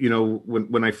of,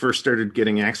 when I first started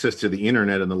getting access to the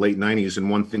internet in the late 90s, and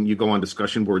one thing, you go on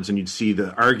discussion boards and you'd see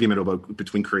the argument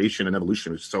between creation and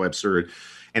evolution, which is so absurd.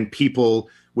 And people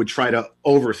would try to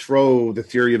overthrow the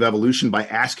theory of evolution by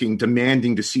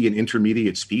demanding to see an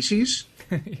intermediate species.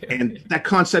 Yeah. And that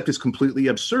concept is completely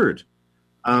absurd.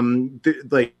 Every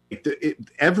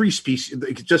species,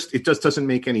 it just doesn't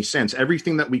make any sense.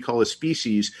 Everything that we call a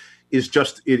species is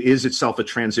itself a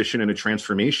transition and a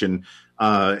transformation.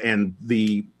 And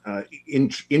the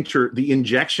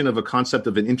injection of a concept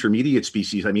of an intermediate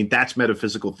species, I mean, that's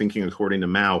metaphysical thinking according to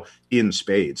Mao in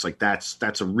spades. Like,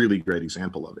 that's a really great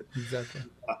example of it. Exactly.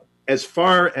 As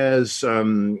far as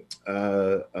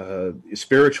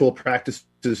spiritual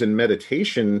practices and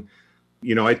meditation,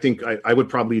 I think I would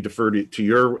probably defer to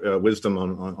your wisdom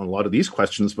on a lot of these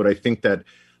questions, but I think that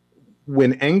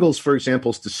when Engels, for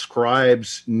example,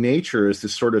 describes nature as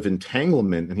this sort of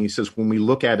entanglement, and he says, when we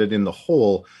look at it in the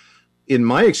whole, in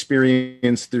my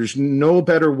experience, there's no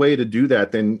better way to do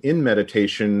that than in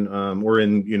meditation, or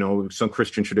in, some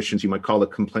Christian traditions, you might call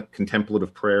it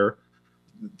contemplative prayer.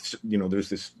 There's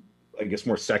this, I guess,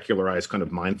 more secularized kind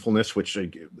of mindfulness, which,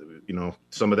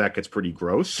 some of that gets pretty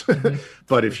gross. Mm-hmm.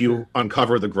 But if you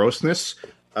uncover the grossness,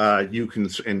 you can,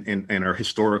 and are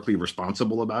historically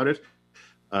responsible about it,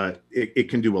 it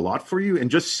can do a lot for you. And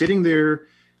just sitting there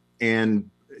and,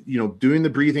 doing the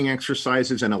breathing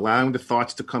exercises and allowing the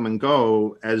thoughts to come and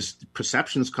go as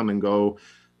perceptions come and go,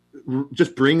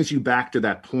 just brings you back to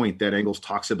that point that Engels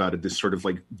talks about it, this sort of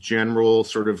like general,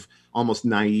 sort of almost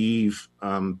naive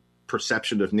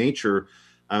perception of nature,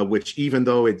 which, even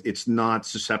though it's not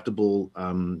susceptible,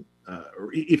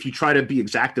 if you try to be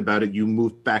exact about it, you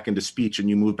move back into speech and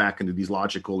you move back into these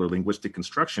logical or linguistic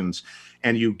constructions,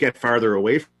 and you get farther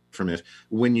away from it.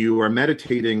 When you are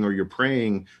meditating or you're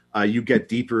praying, you get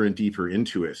deeper and deeper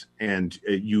into it, and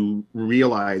you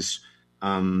realize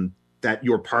that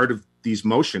you're part of these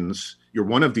motions, you're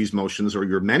one of these motions, or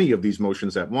you're many of these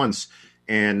motions at once,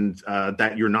 and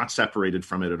that you're not separated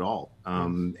from it at all.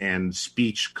 And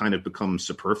speech kind of becomes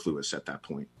superfluous at that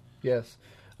point. Yes.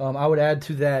 I would add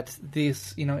to that,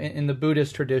 this, in the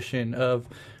Buddhist tradition of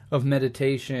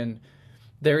meditation,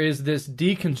 there is this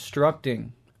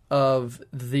deconstructing of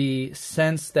the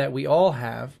sense that we all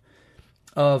have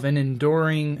of an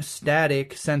enduring,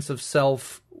 static sense of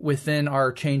self within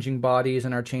our changing bodies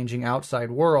and our changing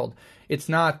outside world. It's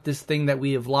not this thing that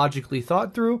we have logically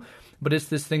thought through, but it's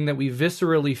this thing that we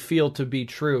viscerally feel to be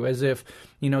true, as if,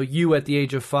 you at the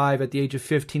age of 5, at the age of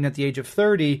 15, at the age of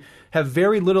 30, have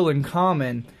very little in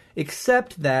common,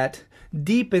 except that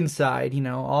deep inside,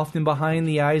 often behind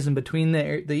the eyes and between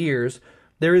the ears,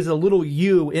 there is a little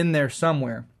you in there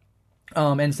somewhere.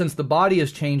 And since the body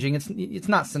is changing, it's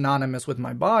not synonymous with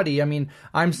my body. I mean,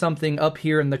 I'm something up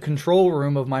here in the control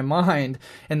room of my mind,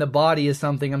 and the body is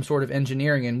something I'm sort of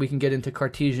engineering, and we can get into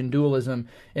Cartesian dualism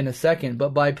in a second.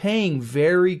 But by paying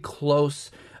very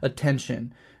close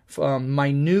attention,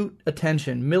 minute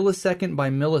attention, millisecond by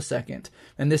millisecond,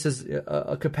 and this is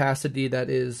a capacity that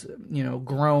is,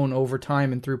 grown over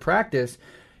time and through practice,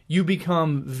 you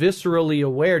become viscerally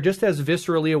aware, just as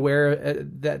viscerally aware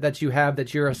that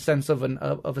you're a sense of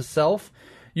a self.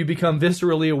 You become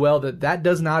viscerally aware that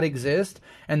does not exist,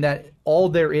 and that all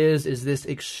there is this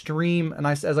extreme, and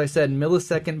as I said,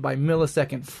 millisecond by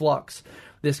millisecond flux,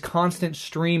 this constant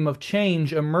stream of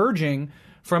change emerging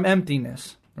from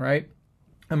emptiness, right?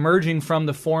 Emerging from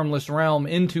the formless realm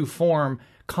into form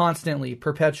constantly,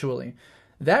 perpetually.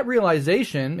 That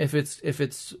realization, if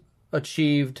it's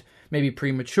achieved maybe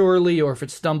prematurely, or if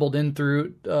it's stumbled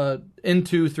through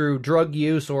drug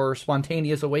use or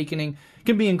spontaneous awakening,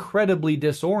 can be incredibly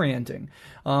disorienting.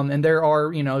 And there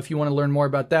are, if you want to learn more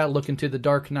about that, look into the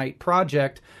Dark Knight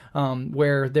Project,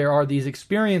 where there are these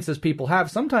experiences people have,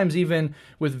 sometimes even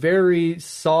with very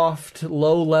soft,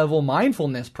 low-level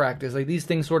mindfulness practice. Like, these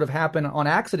things sort of happen on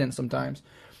accident sometimes,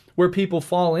 where people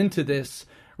fall into this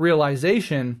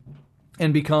realization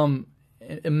and become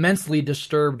immensely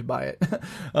disturbed by it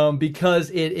because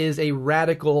it is a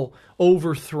radical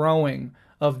overthrowing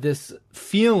of this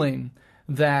feeling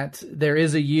that there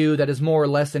is a you that is more or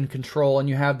less in control, and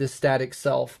you have this static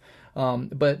self.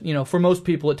 But, for most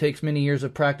people, it takes many years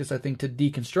of practice, I think, to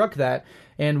deconstruct that.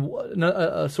 And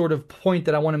a sort of point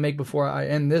that I want to make before I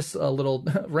end this little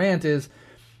rant is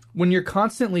when you're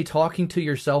constantly talking to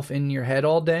yourself in your head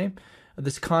all day,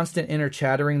 this constant inner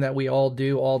chattering that we all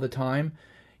do all the time,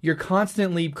 you're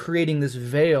constantly creating this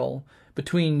veil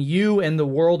between you and the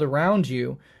world around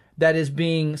you that is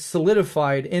being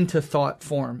solidified into thought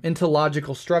form, into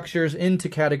logical structures, into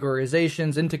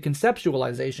categorizations, into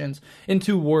conceptualizations,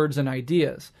 into words and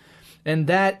ideas. And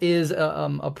that is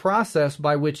a process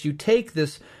by which you take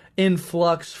this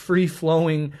influx,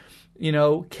 free-flowing,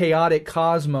 chaotic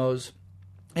cosmos,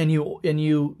 and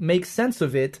you make sense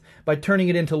of it by turning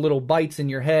it into little bites in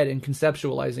your head and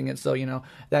conceptualizing it. So,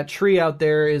 that tree out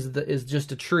there is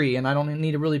just a tree, and I don't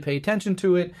need to really pay attention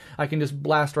to it. I can just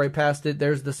blast right past it.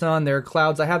 There's the sun, there are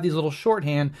clouds. I have these little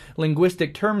shorthand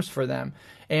linguistic terms for them.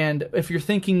 And if you're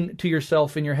thinking to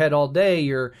yourself in your head all day,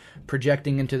 you're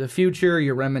projecting into the future,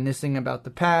 you're reminiscing about the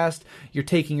past, you're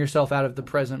taking yourself out of the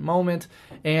present moment.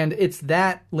 And it's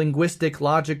that linguistic,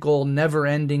 logical,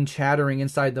 never-ending chattering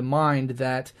inside the mind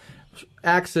that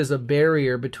acts as a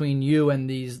barrier between you and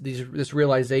this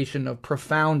realization of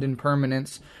profound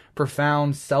impermanence,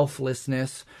 profound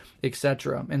selflessness,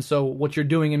 etc. And so what you're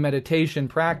doing in meditation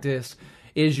practice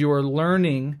is you're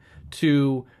learning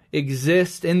to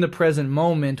exist in the present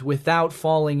moment without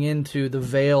falling into the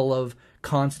veil of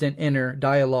constant inner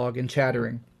dialogue and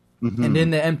chattering. Mm-hmm. And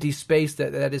in the empty space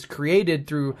that is created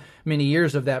through many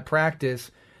years of that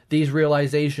practice, these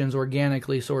realizations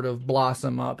organically sort of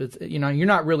blossom up. It's, you're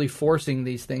not really forcing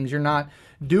these things. You're not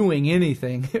doing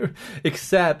anything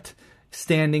except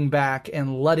standing back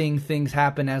and letting things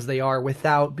happen as they are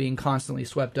without being constantly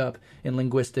swept up in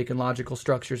linguistic and logical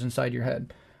structures inside your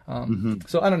head.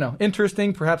 So I don't know.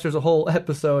 Interesting. Perhaps there's a whole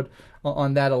episode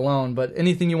on that alone. But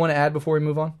anything you want to add before we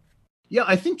move on? Yeah,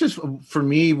 I think just for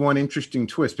me, one interesting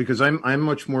twist, because I'm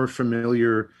much more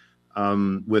familiar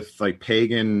with like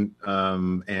pagan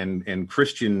and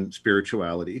Christian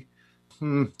spirituality. I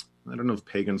don't know if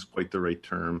pagan's quite the right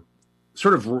term.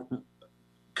 Sort of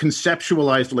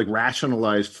conceptualized, like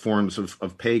rationalized forms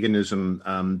of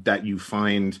paganism that you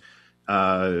find,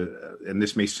 and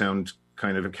this may sound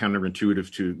kind of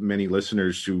counterintuitive to many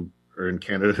listeners who are in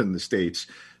Canada and the States,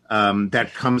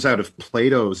 that comes out of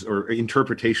Plato's or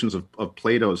interpretations of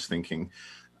Plato's thinking.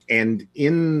 And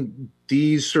in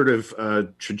these sort of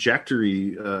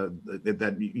trajectory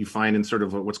that you find in sort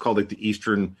of what's called like the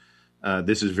Eastern,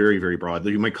 this is very, very broad,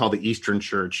 you might call the Eastern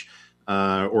Church,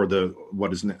 or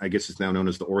what is, I guess it's now known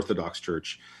as the Orthodox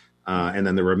Church. And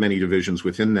then there were many divisions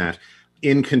within that.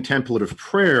 In contemplative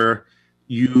prayer,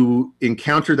 you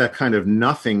encounter that kind of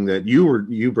nothing that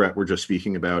you, Brett, were just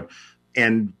speaking about.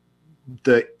 And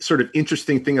the sort of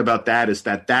interesting thing about that is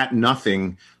that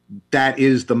nothing, that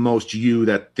is the most you,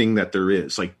 that thing that there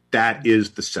is. Like, that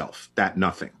is the self, that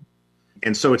nothing.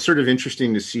 And so it's sort of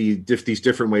interesting to see these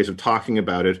different ways of talking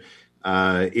about it.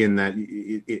 In that,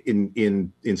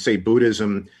 in say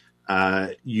Buddhism,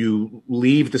 you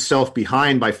leave the self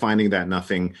behind by finding that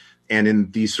nothing. And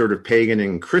in these sort of pagan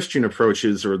and Christian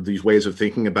approaches, or these ways of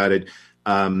thinking about it,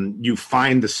 you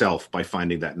find the self by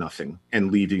finding that nothing and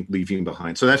leaving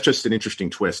behind. So that's just an interesting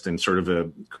twist and sort of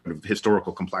a kind of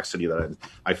historical complexity that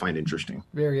I find interesting.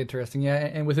 Very interesting, yeah.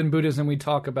 And within Buddhism, we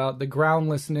talk about the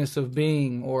groundlessness of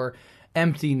being, or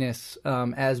emptiness,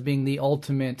 as being the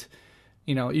ultimate.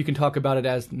 You can talk about it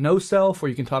as no self, or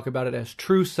you can talk about it as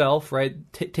true self, right?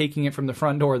 Taking it from the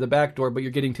front door or the back door, but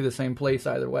you're getting to the same place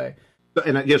either way.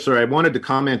 And yes, sir, I wanted to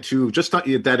comment too, just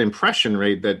that impression,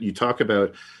 right, that you talk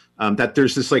about, that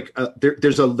there's this like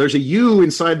there's a you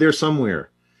inside there somewhere,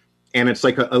 and it's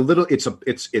like a little. It's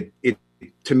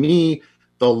to me,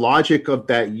 the logic of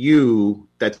that you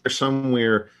that's there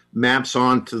somewhere maps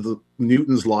onto the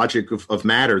Newton's logic of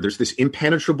matter. There's this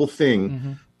impenetrable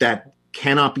thing that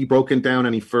cannot be broken down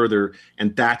any further,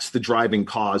 and that's the driving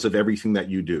cause of everything that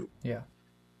you do. Yeah.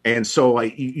 And so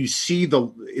you see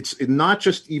it's not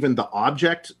just even the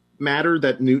object matter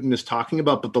that Newton is talking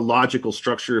about, but the logical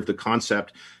structure of the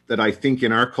concept that I think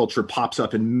in our culture pops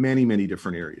up in many, many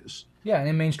different areas. Yeah, and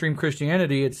in mainstream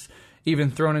Christianity, it's even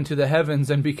thrown into the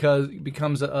heavens and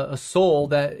becomes a soul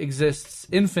that exists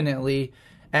infinitely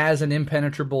as an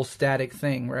impenetrable static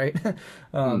thing, right?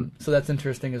 So that's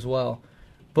interesting as well.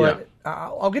 But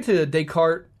I'll get to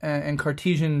Descartes and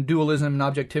Cartesian dualism and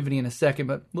objectivity in a second,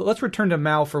 but let's return to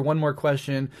Mao for one more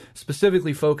question,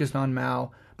 specifically focused on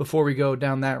Mao, before we go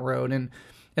down that road. And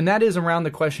that is around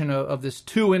the question of this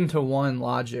 2-into-1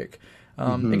 logic.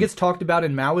 It gets talked about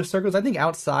in Maoist circles. I think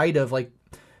outside of like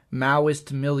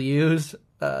Maoist milieus,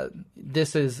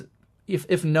 this is,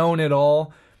 if known at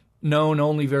all, known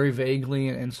only very vaguely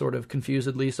and sort of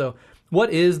confusedly. So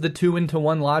what is the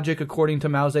 2-into-1 logic according to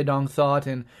Mao Zedong thought,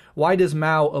 and why does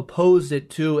Mao oppose it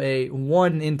to a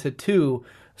 1-into-2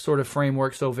 sort of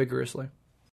framework so vigorously?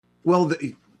 Well,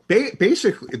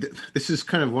 basically, this is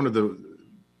kind of one of the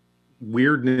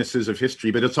weirdnesses of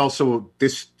history, but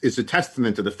this is a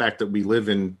testament to the fact that we live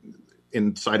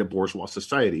inside a bourgeois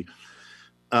society.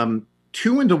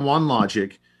 2-into-1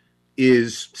 logic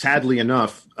is, sadly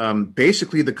enough,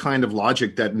 basically the kind of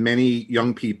logic that many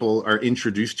young people are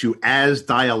introduced to as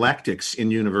dialectics in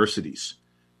universities,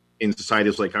 in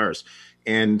societies like ours.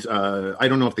 And I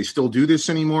don't know if they still do this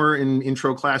anymore in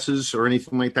intro classes or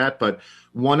anything like that, but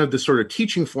one of the sort of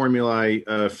teaching formulae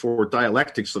for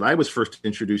dialectics that I was first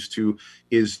introduced to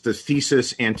is the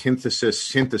thesis, antithesis,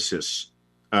 synthesis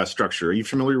structure. Are you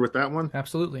familiar with that one?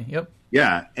 Absolutely, yep.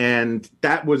 Yeah, and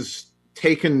that was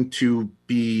taken to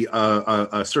be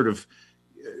a sort of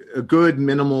a good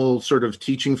minimal sort of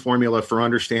teaching formula for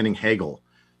understanding Hegel.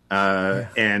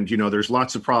 And, there's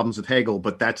lots of problems with Hegel,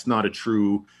 but that's not a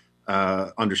true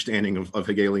understanding of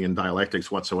Hegelian dialectics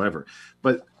whatsoever.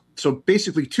 But so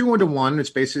basically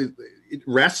 2-into-1, it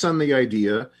rests on the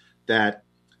idea that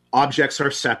objects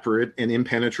are separate and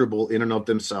impenetrable in and of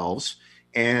themselves,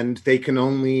 and they can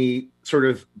only sort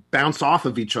of bounce off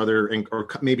of each other or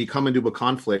maybe come into a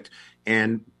conflict.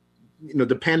 And,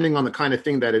 depending on the kind of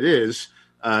thing that it is,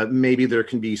 maybe there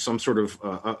can be some sort of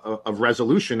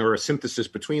resolution or a synthesis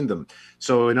between them.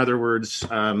 So in other words,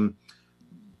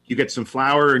 you get some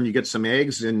flour and you get some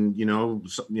eggs and,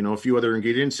 a few other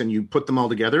ingredients, and you put them all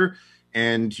together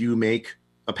and you make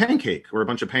a pancake or a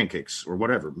bunch of pancakes or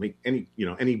whatever, make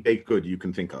any baked good you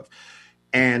can think of.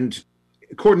 And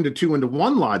according to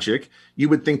 2-into-1 logic, you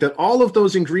would think that all of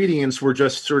those ingredients were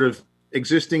just sort of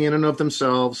existing in and of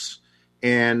themselves,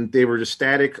 and they were just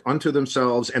static unto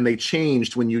themselves, and they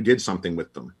changed when you did something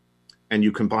with them and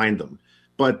you combined them.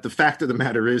 But the fact of the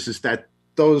matter is that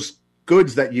those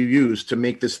goods that you used to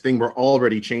make this thing were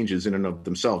already changes in and of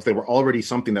themselves. They were already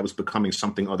something that was becoming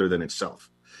something other than itself.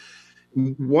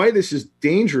 Why this is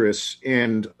dangerous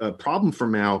and a problem for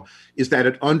Mao is that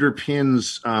it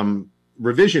underpins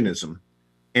revisionism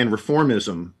and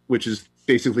reformism, which is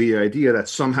basically the idea that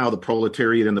somehow the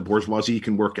proletariat and the bourgeoisie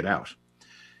can work it out.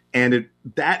 And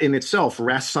that in itself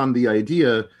rests on the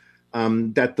idea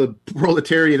that the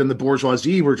proletariat and the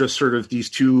bourgeoisie were just sort of these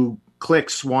two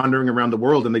cliques wandering around the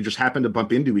world, and they just happen to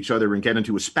bump into each other and get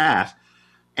into a spat.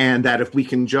 And that if we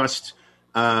can just,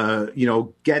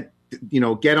 get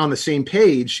on the same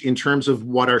page in terms of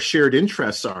what our shared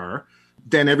interests are,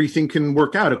 then everything can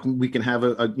work out. We can have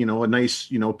a nice,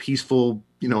 peaceful,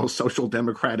 social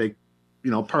democratic,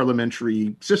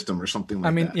 parliamentary system or something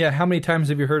like that. Yeah. How many times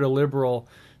have you heard a liberal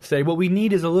say, what we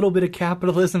need is a little bit of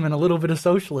capitalism and a little bit of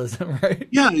socialism, right?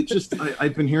 Yeah,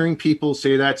 I've been hearing people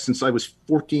say that since I was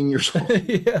 14 years old.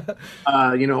 Yeah.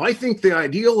 I think the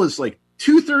ideal is like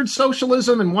 2/3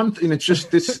 socialism and it's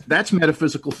just that's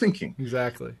metaphysical thinking.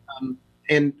 Exactly.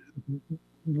 And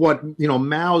what,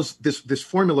 Mao's, this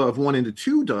formula of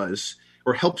 1-into-2 does,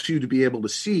 or helps you to be able to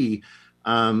see,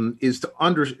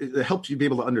 it helps you be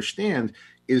able to understand,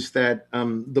 is that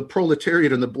the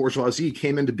proletariat and the bourgeoisie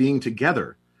came into being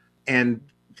together. And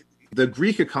the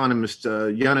Greek economist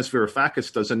Yanis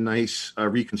Varoufakis does a nice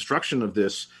reconstruction of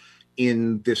this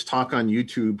in this talk on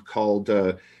YouTube called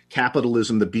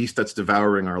Capitalism, the Beast That's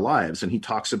Devouring Our Lives. And he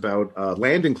talks about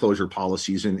land enclosure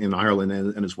policies in Ireland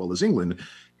and as well as England.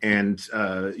 And,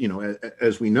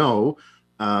 as we know,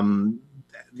 the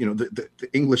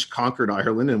English conquered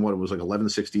Ireland in what it was like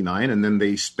 1169. And then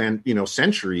they spent,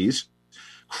 centuries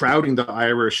crowding the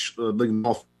Irish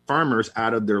farmers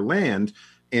out of their land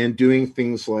and doing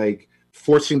things like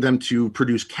forcing them to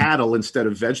produce cattle instead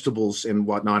of vegetables and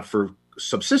whatnot for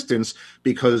subsistence,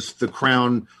 because the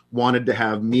crown wanted to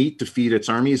have meat to feed its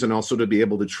armies and also to be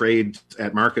able to trade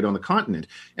at market on the continent.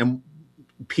 And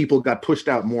people got pushed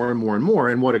out more and more and more.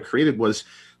 And what it created was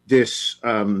this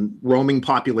roaming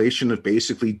population of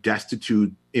basically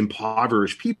destitute,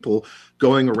 impoverished people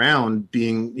going around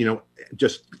being,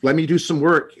 just let me do some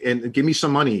work and give me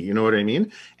some money. You know what I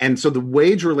mean? And so the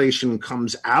wage relation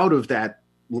comes out of that,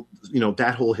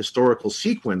 that whole historical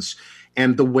sequence.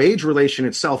 And the wage relation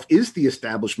itself is the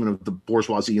establishment of the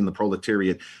bourgeoisie and the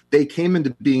proletariat. They came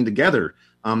into being together.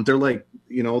 They're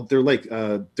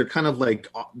kind of like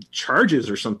charges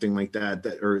or something like that,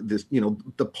 or this,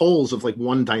 the poles of like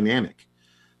one dynamic.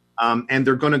 And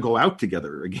they're going to go out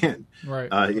together again. Right.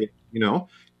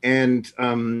 And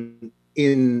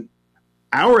in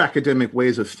our academic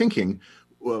ways of thinking,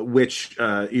 which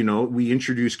we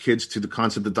introduce kids to the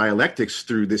concept of dialectics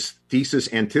through this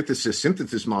thesis, antithesis,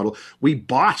 synthesis model. We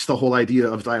botched the whole idea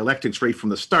of dialectics right from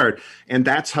the start, and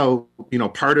that's how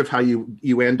part of how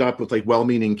you end up with like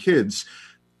well-meaning kids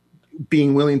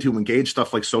being willing to engage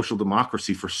stuff like social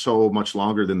democracy for so much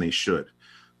longer than they should,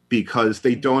 because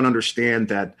they don't understand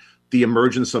that the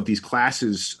emergence of these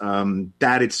classes,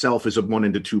 that itself is a 1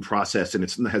 into 2 process, and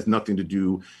it has nothing to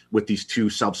do with these two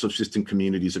self-subsistent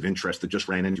communities of interest that just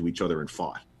ran into each other and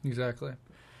fought. Exactly.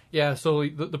 Yeah, so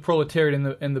the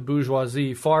proletariat and the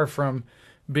bourgeoisie, far from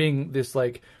being this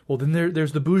like, well, then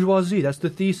there's the bourgeoisie, that's the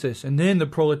thesis, and then the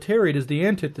proletariat is the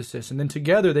antithesis, and then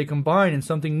together they combine and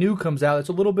something new comes out. It's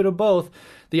a little bit of both.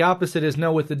 The opposite is,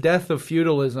 no, with the death of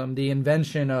feudalism, the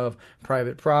invention of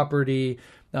private property,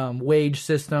 wage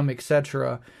system,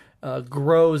 etc.,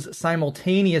 grows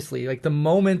simultaneously. Like the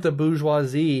moment the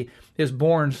bourgeoisie is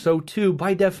born, so too,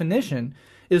 by definition,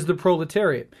 is the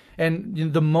proletariat.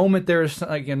 And the moment there's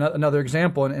like another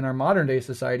example in our modern day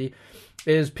society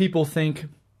is people think,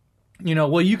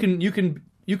 well, you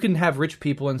can have rich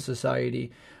people in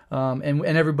society, and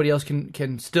everybody else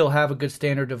can still have a good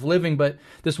standard of living. But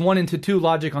this 1 into 2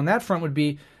 logic on that front would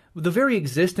be the very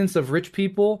existence of rich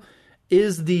people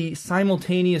is the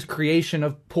simultaneous creation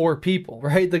of poor people,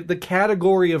 right? The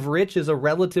category of rich is a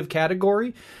relative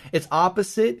category. Its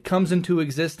opposite comes into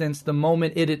existence the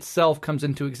moment it itself comes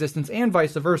into existence, and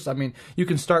vice versa. I mean, you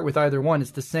can start with either one.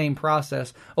 It's the same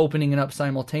process, opening it up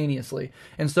simultaneously.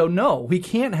 And so, no, we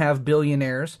can't have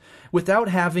billionaires without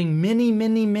having many,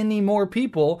 many, many more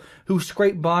people who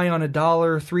scrape by on $1,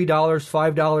 $3,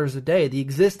 $5 a day. The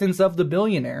existence of the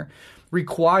billionaire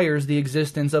requires the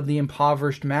existence of the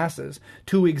impoverished masses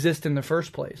to exist in the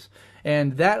first place.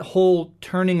 And that whole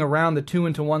turning around the 2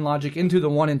 into 1 logic into the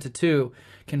 1 into 2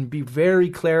 can be very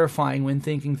clarifying when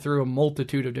thinking through a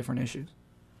multitude of different issues.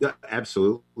 Yeah,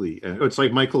 absolutely. It's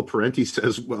like Michael Parenti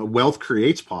says, wealth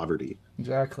creates poverty.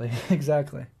 Exactly.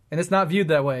 And it's not viewed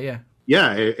that way, yeah.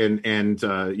 Yeah, and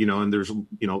there's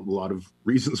a lot of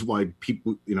reasons why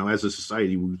people, as a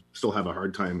society, we still have a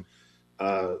hard time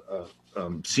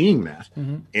seeing that.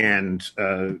 Mm-hmm. And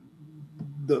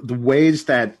the ways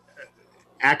that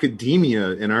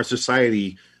academia in our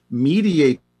society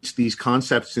mediates these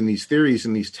concepts and these theories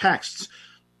and these texts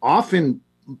often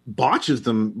botches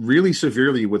them really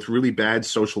severely with really bad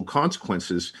social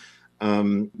consequences.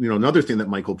 Another thing that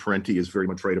Michael Parenti is very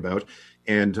much right about.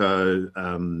 And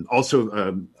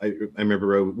also, I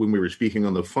remember when we were speaking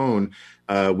on the phone,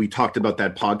 we talked about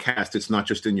that podcast, It's Not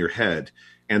Just in Your Head,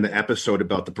 and the episode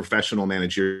about the professional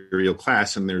managerial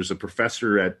class. And there's a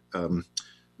professor at, I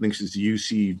think it's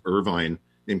UC Irvine,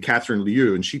 named Catherine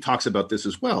Liu, and she talks about this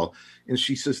as well. And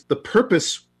she says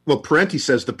Parenti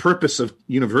says the purpose of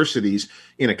universities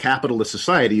in a capitalist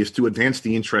society is to advance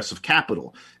the interests of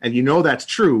capital. And that's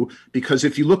true because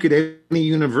if you look at any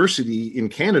university in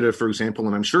Canada, for example,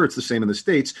 and I'm sure it's the same in the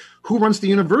States, who runs the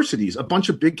universities? A bunch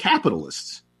of big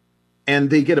capitalists. And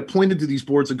they get appointed to these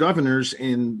boards of governors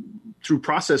through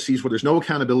processes where there's no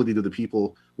accountability to the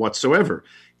people whatsoever.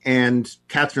 And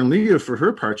Catherine Liu, for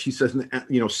her part, she says,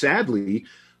 sadly,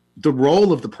 the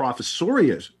role of the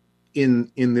professoriate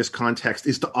in this context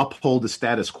is to uphold the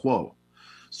status quo.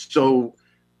 So,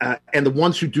 and the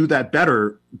ones who do that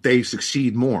better, they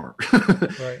succeed more.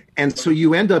 Right. And so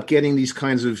you end up getting these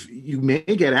kinds of, you may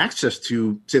get access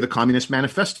to, say, the Communist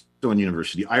Manifesto in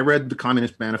university. I read the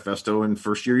Communist Manifesto in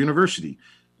first year university.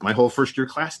 My whole first year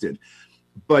class did.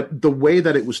 But the way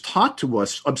that it was taught to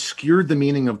us obscured the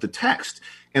meaning of the text.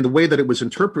 And the way that it was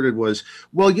interpreted was,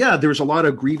 well, yeah, there's a lot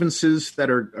of grievances that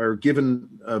are given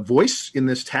a voice in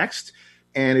this text.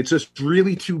 And it's just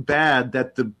really too bad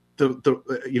that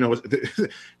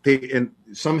and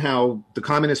somehow the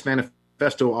Communist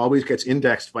Manifesto always gets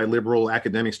indexed by liberal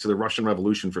academics to the Russian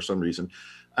Revolution for some reason.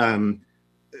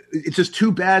 It's just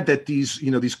too bad that these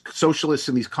socialists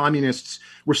and these communists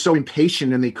were so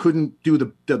impatient and they couldn't do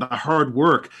the hard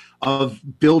work of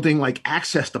building like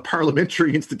access to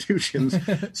parliamentary institutions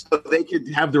so they could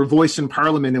have their voice in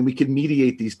parliament and we could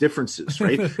mediate these differences,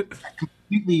 right? That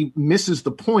completely misses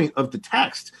the point of the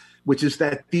text, which is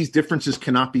that these differences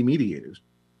cannot be mediated.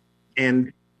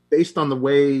 And based on the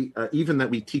way even that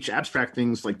we teach abstract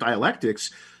things like dialectics,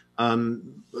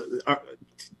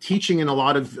 teaching in a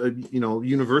lot of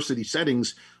university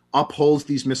settings upholds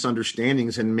these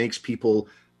misunderstandings and makes people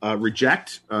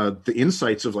reject the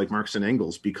insights of like Marx and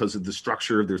Engels because of the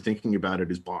structure of their thinking about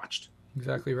it is botched.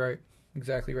 Exactly right.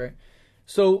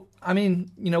 So, I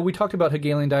mean, we talked about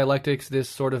Hegelian dialectics, this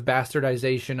sort of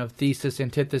bastardization of thesis,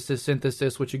 antithesis,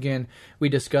 synthesis, which again we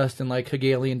discussed in like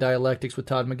Hegelian dialectics with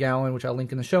Todd McGowan, which I'll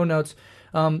link in the show notes.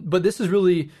 But this is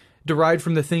really derived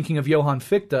from the thinking of Johann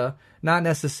Fichte, not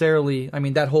necessarily. I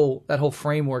mean, that whole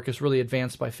framework is really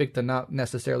advanced by Fichte, not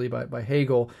necessarily by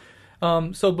Hegel.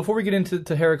 So before we get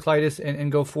into Heraclitus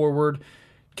and go forward,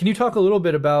 can you talk a little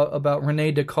bit about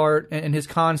René Descartes and his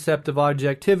concept of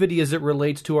objectivity as it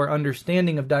relates to our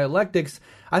understanding of dialectics?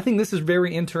 I think this is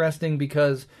very interesting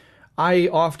because I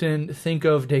often think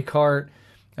of Descartes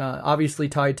obviously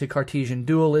tied to Cartesian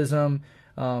dualism,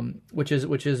 which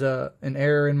is an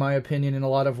error in my opinion in a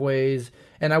lot of ways.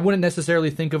 And I wouldn't necessarily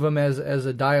think of him as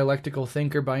a dialectical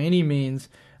thinker by any means.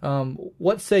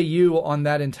 What say you on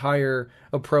that entire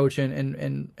approach,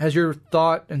 and has your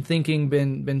thought and thinking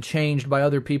been changed by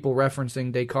other people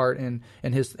referencing Descartes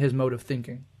and his mode of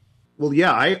thinking? Well,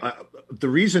 yeah, the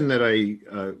reason that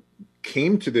I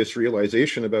came to this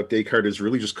realization about Descartes is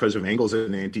really just because of Engels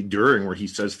and Anti-Düring, where he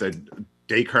says that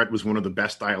Descartes was one of the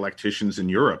best dialecticians in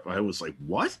Europe. I was like,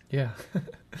 what? Yeah.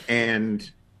 And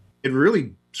it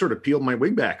really sort of peeled my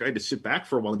wig back. I had to sit back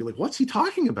for a while and be like, what's he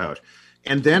talking about?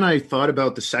 And then I thought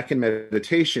about the second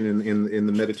meditation in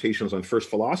the Meditations on First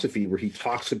Philosophy, where he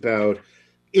talks about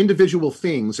individual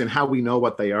things and how we know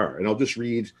what they are. And I'll just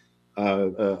read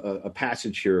a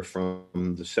passage here from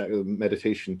the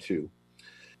Meditation 2.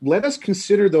 Let us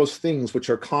consider those things which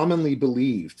are commonly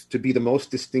believed to be the most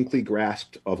distinctly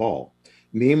grasped of all,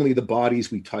 namely the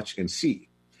bodies we touch and see.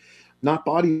 Not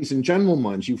bodies in general,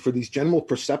 mind you, for these general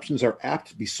perceptions are apt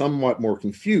to be somewhat more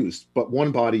confused, but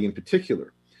one body in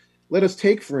particular. Let us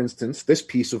take, for instance, this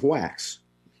piece of wax.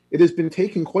 It has been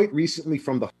taken quite recently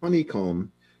from the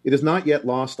honeycomb. It has not yet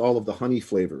lost all of the honey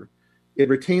flavor. It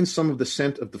retains some of the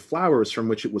scent of the flowers from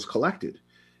which it was collected.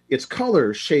 Its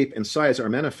color, shape, and size are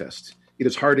manifest. It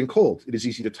is hard and cold. It is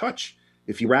easy to touch.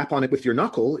 If you rap on it with your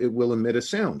knuckle, it will emit a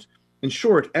sound. In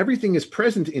short, everything is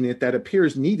present in it that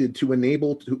appears needed to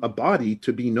enable a body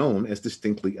to be known as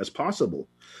distinctly as possible.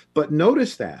 But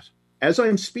notice that, as I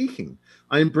am speaking,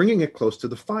 I am bringing it close to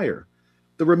the fire.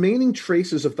 The remaining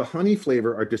traces of the honey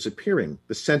flavor are disappearing.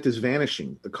 The scent is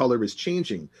vanishing. The color is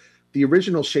changing. The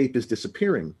original shape is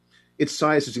disappearing. Its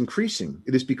size is increasing.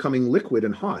 It is becoming liquid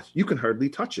and hot. You can hardly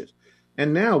touch it.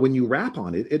 And now, when you rap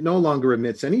on it, it no longer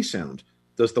emits any sound.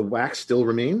 Does the wax still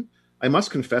remain? I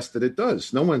must confess that it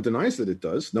does. No one denies that it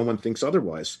does. No one thinks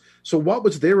otherwise. So what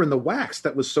was there in the wax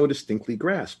that was so distinctly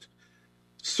grasped?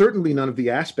 Certainly none of the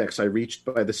aspects I reached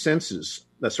by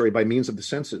means of the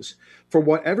senses. For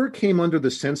whatever came under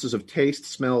the senses of taste,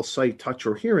 smell, sight, touch,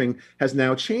 or hearing has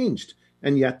now changed,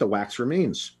 and yet the wax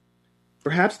remains.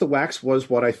 Perhaps the wax was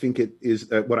what I think it is,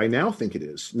 what I now think it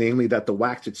is, namely that the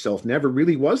wax itself never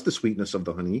really was the sweetness of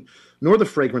the honey, nor the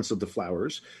fragrance of the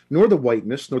flowers, nor the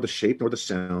whiteness, nor the shape, nor the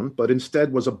sound, but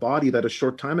instead was a body that a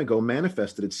short time ago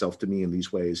manifested itself to me in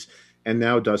these ways, and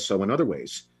now does so in other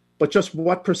ways. But just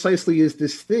what precisely is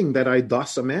this thing that I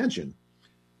thus imagine?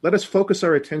 Let us focus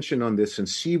our attention on this and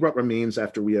see what remains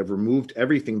after we have removed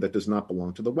everything that does not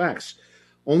belong to the wax,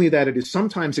 only that it is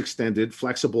sometimes extended,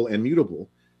 flexible, and mutable.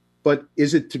 But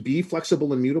is it to be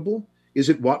flexible and mutable? Is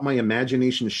it what my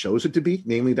imagination shows it to be,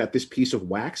 namely that this piece of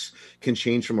wax can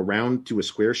change from a round to a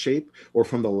square shape, or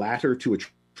from the latter to a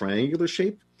triangular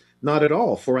shape? Not at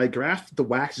all, for I grasp the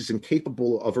wax is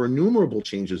incapable of innumerable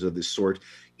changes of this sort,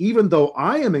 even though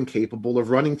I am incapable of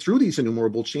running through these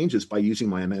innumerable changes by using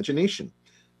my imagination.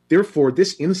 Therefore,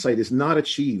 this insight is not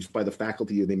achieved by the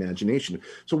faculty of the imagination.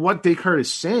 So what Descartes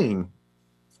is saying,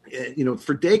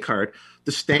 for Descartes,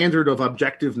 the standard of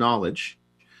objective knowledge,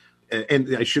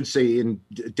 and I should say in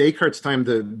Descartes' time,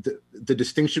 the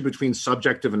distinction between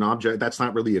subjective and object, that's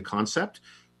not really a concept.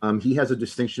 He has a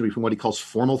distinction between what he calls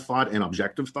formal thought and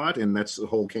objective thought, and that's a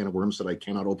whole can of worms that I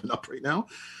cannot open up right now.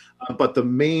 But the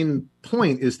main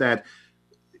point is that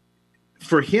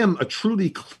for him, a truly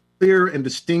clear and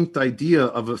distinct idea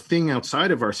of a thing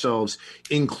outside of ourselves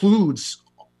includes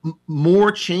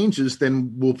more changes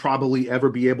than we'll probably ever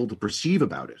be able to perceive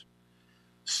about it.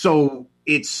 So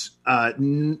it's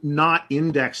not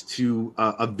indexed to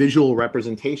a visual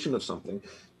representation of something.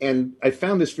 And I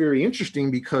found this very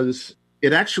interesting because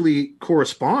it actually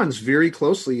corresponds very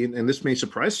closely, and this may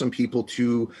surprise some people,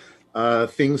 to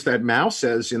things that Mao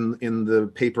says in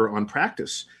the paper on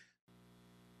practice.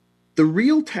 The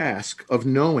real task of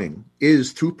knowing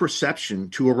is, through perception,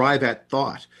 to arrive at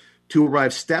thought, to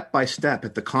arrive step by step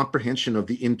at the comprehension of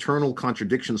the internal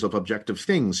contradictions of objective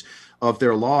things, of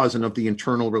their laws, and of the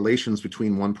internal relations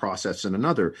between one process and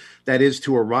another. That is,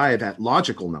 to arrive at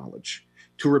logical knowledge,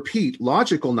 To repeat,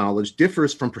 logical knowledge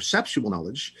differs from perceptual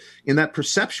knowledge in that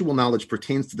perceptual knowledge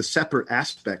pertains to the separate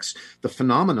aspects, the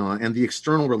phenomena, and the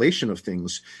external relation of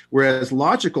things, whereas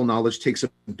logical knowledge takes a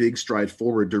big stride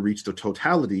forward to reach the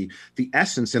totality, the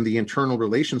essence, and the internal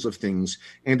relations of things,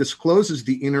 and discloses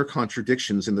the inner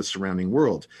contradictions in the surrounding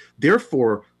world.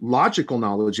 Therefore, logical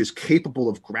knowledge is capable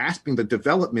of grasping the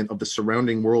development of the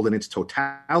surrounding world in its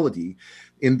totality,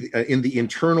 in the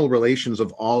internal relations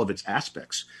of all of its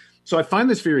aspects. So I find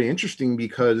this very interesting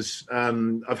because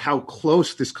of how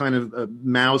close this kind of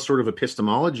Mao's sort of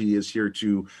epistemology is here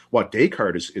to what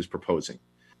Descartes is proposing.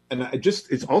 And this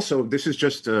is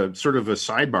just a sort of a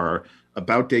sidebar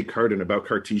about Descartes and about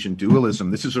Cartesian dualism.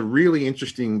 This is a really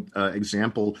interesting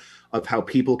example of how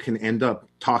people can end up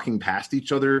talking past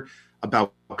each other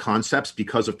about concepts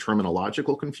because of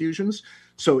terminological confusions.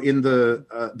 So in the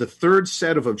third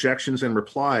set of objections and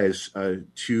replies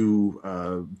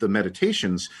to the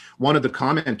Meditations, one of the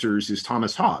commenters is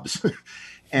Thomas Hobbes.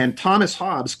 And Thomas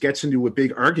Hobbes gets into a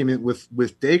big argument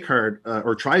with Descartes,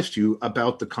 or tries to,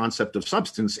 about the concept of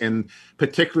substance, and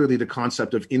particularly the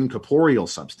concept of incorporeal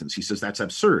substance. He says that's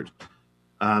absurd.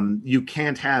 You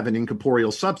can't have an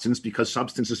incorporeal substance because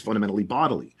substance is fundamentally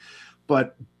bodily.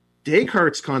 But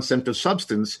Descartes' concept of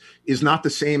substance is not the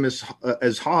same as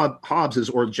Hobbes's,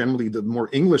 or generally the more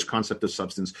English concept of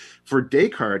substance. For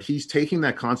Descartes, he's taking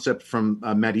that concept from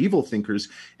medieval thinkers,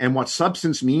 and what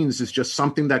substance means is just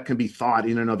something that can be thought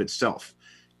in and of itself.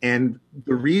 And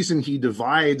the reason he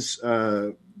divides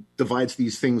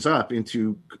these things up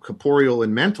into corporeal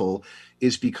and mental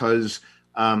is because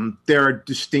there are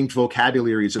distinct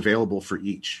vocabularies available for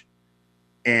each.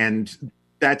 And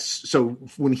that's so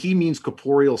when he means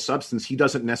corporeal substance, he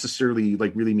doesn't necessarily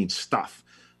really mean stuff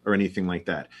or anything like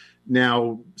that.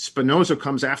 Now, Spinoza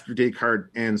comes after Descartes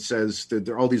and says that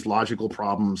there are all these logical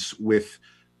problems with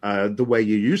the way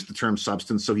you use the term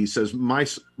substance. So he says, my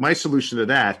solution to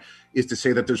that is to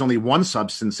say that there's only one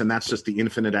substance, and that's just the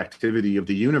infinite activity of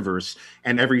the universe,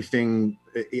 and every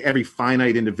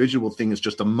finite individual thing is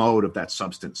just a mode of that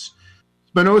substance.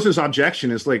 Spinoza's objection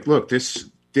is look,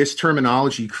 this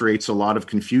terminology creates a lot of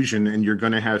confusion, and you're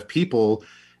going to have people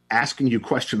asking you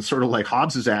questions sort of like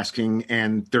Hobbes is asking,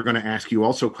 and they're going to ask you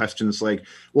also questions like,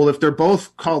 well, if they're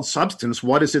both called substance,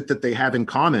 what is it that they have in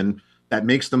common that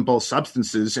makes them both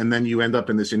substances? And then you end up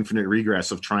in this infinite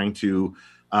regress of trying to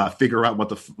figure out what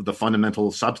the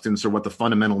fundamental substance or what the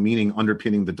fundamental meaning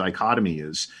underpinning the dichotomy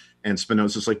is. And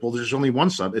Spinoza's like, well, there's only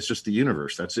one it's just the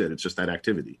universe. That's it. It's just that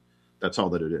activity. That's all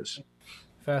that it is.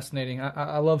 Fascinating.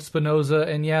 I love Spinoza,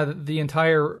 and the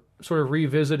entire sort of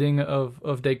revisiting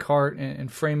of Descartes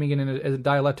and framing it in a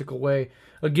dialectical way.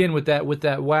 Again, with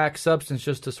that wax substance,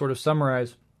 just to sort of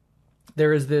summarize,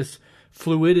 there is this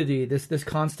fluidity, this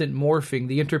constant morphing,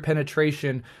 the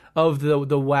interpenetration of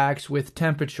the wax with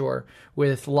temperature,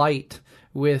 with light,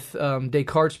 with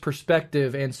Descartes'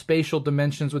 perspective and spatial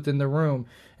dimensions within the room,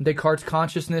 and Descartes'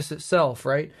 consciousness itself,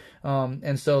 right?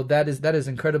 And so that is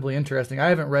incredibly interesting. I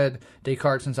haven't read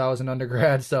Descartes since I was an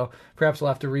undergrad, so perhaps I'll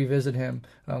have to revisit him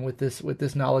with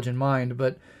this knowledge in mind.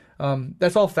 But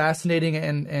that's all fascinating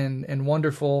and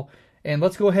wonderful. And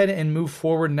let's go ahead and move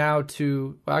forward now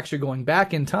to actually going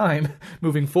back in time,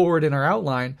 moving forward in our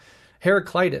outline,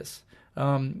 Heraclitus.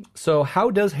 So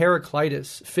how does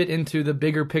Heraclitus fit into the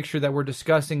bigger picture that we're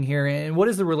discussing here, and what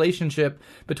is the relationship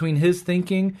between his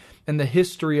thinking and the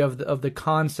history of the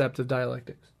concept of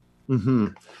dialectics? Mm-hmm.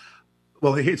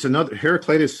 Well, it's another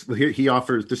Heraclitus. He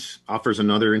offers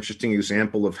another interesting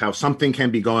example of how something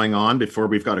can be going on before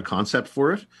we've got a concept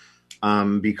for it,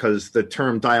 because the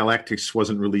term dialectics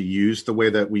wasn't really used the way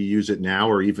that we use it now,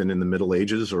 or even in the Middle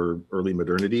Ages or early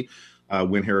modernity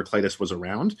when Heraclitus was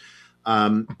around.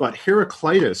 But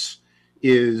Heraclitus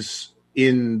is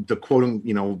in the quote,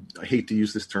 I hate to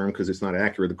use this term because it's not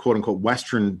accurate, the quote unquote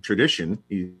Western tradition.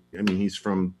 He's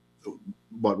from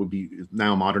what would be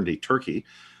now modern day Turkey,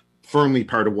 firmly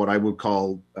part of what I would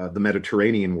call the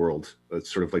Mediterranean world.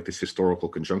 It's sort of like this historical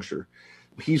conjuncture.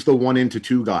 He's the 1 into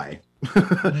 2 guy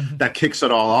that kicks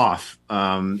it all off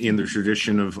in the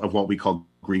tradition of what we call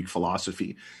Greek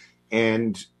philosophy.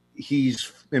 And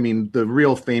the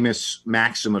real famous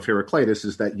maxim of Heraclitus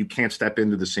is that you can't step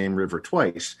into the same river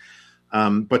twice.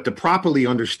 But to properly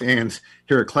understand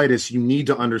Heraclitus, you need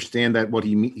to understand that what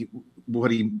he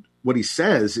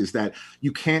says is that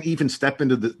you can't even step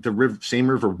into the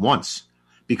same river once,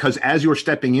 because as you're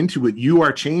stepping into it, you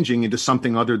are changing into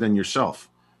something other than yourself,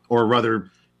 or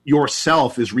rather,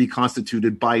 yourself is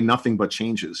reconstituted by nothing but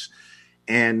changes.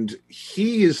 And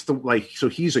he is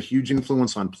he's a huge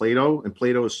influence on Plato, and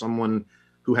Plato is someone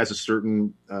who has a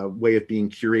certain way of being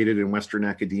curated in Western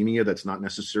academia that's not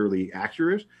necessarily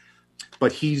accurate.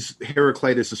 But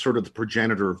Heraclitus is sort of the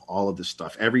progenitor of all of this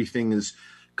stuff. Everything is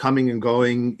coming and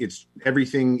going.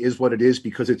 Everything is what it is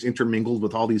because it's intermingled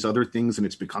with all these other things and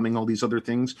it's becoming all these other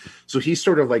things. So he's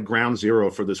sort of like ground zero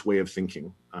for this way of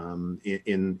thinking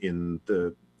in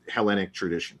the Hellenic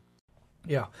tradition.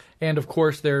 Yeah, and of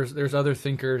course there's other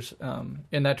thinkers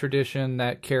in that tradition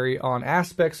that carry on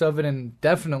aspects of it, and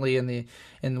definitely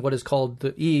in what is called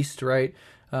the East, right?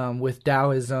 With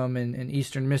Taoism and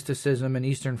Eastern mysticism and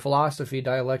Eastern philosophy,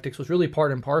 dialectics was really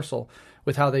part and parcel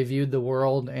with how they viewed the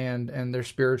world and their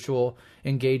spiritual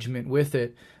engagement with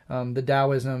it. The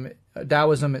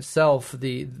Taoism itself,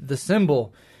 the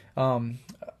symbol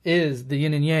is the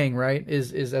yin and yang, right?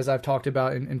 Is as I've talked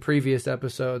about in previous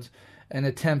episodes, an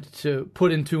attempt to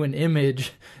put into an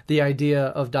image the idea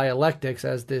of dialectics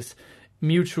as this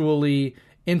mutually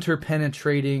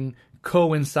interpenetrating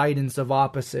coincidence of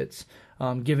opposites,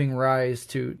 giving rise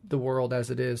to the world as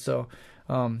it is. So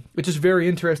it's just very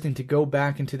interesting to go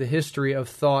back into the history of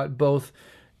thought, both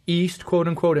East, quote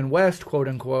unquote, and West, quote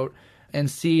unquote, and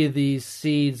see these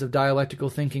seeds of dialectical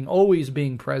thinking always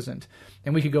being present.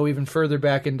 And we could go even further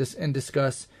back and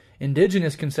discuss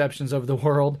indigenous conceptions of the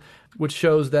world, which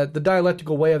shows that the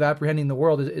dialectical way of apprehending the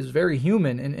world is very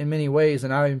human in many ways.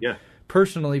 And I'm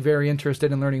personally very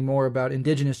interested in learning more about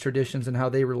indigenous traditions and how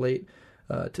they relate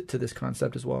to this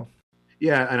concept as well.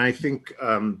 Yeah, and I think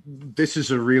this is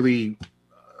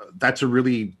that's a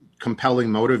really compelling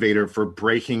motivator for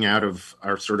breaking out of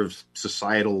our sort of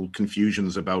societal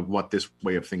confusions about what this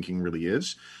way of thinking really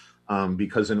is.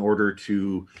 Because in order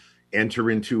to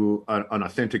enter into an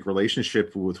authentic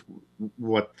relationship with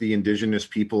what the indigenous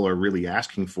people are really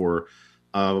asking for,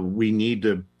 we need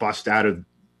to bust out of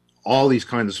all these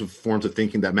kinds of forms of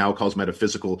thinking that Mao calls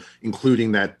metaphysical,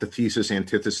 including the thesis,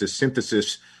 antithesis,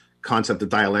 synthesis concept of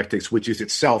dialectics, which is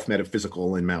itself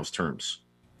metaphysical in Mao's terms.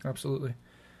 Absolutely.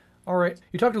 All right.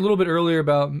 You talked a little bit earlier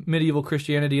about medieval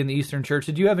Christianity and the Eastern Church.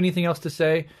 Did you have anything else to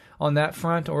say on that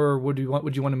front, or would you want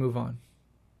to move on?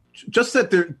 Just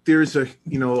that there's a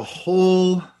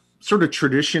whole sort of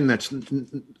tradition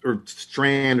or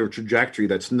strand or trajectory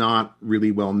that's not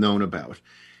really well known about.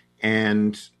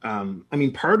 And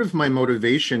part of my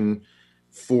motivation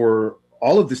for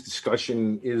all of this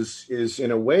discussion is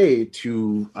in a way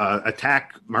to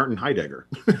attack Martin Heidegger,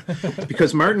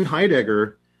 because Martin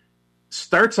Heidegger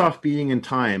starts off Being in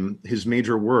Time, his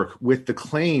major work, with the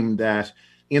claim that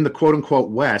in the quote unquote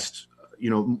West,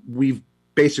 we've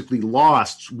basically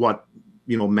lost what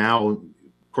Mao,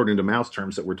 according to Mao's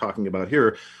terms that we're talking about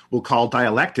here, will call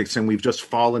dialectics, and we've just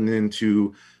fallen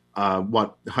into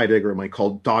what Heidegger might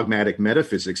call dogmatic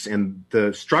metaphysics, and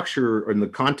the structure and the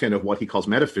content of what he calls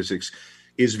metaphysics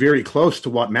is very close to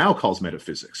what Mao calls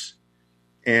metaphysics.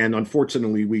 And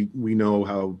unfortunately, we know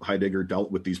how Heidegger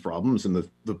dealt with these problems and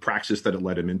the praxis that it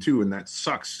led him into, and that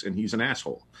sucks, and he's an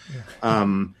asshole.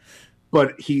 Yeah.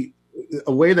 But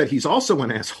a way that he's also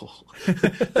an asshole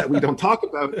that we don't talk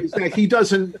about is that he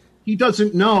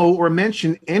doesn't know or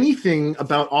mention anything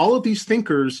about all of these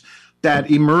thinkers that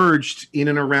emerged in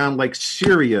and around like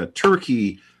Syria,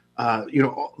 Turkey,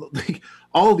 like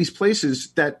all of these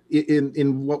places that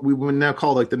in what we would now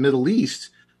call like the Middle East,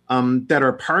 that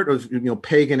are part of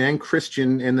pagan and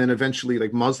Christian and then eventually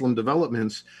like Muslim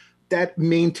developments that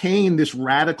maintain this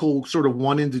radical sort of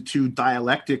 1 into 2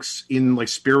 dialectics in like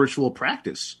spiritual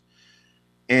practice.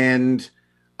 And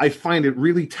I find it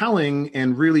really telling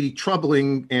and really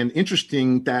troubling and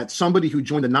interesting that somebody who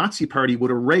joined the Nazi Party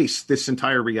would erase this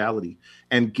entire reality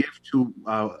and give to,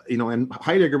 and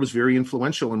Heidegger was very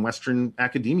influential in Western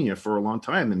academia for a long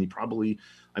time. And he probably,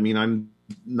 I'm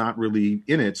not really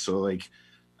in it, so like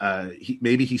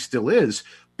maybe he still is,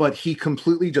 but he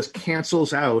completely just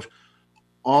cancels out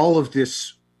all of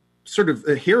this sort of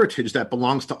a heritage that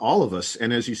belongs to all of us.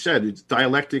 And as you said, it's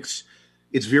dialectics,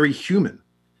 it's very human.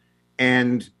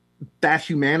 And that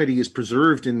humanity is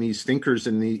preserved in these thinkers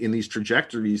in these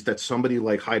trajectories that somebody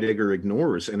like Heidegger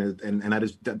ignores, and that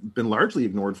has been largely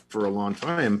ignored for a long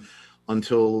time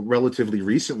until relatively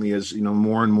recently, as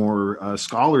more and more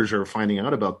scholars are finding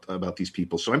out about these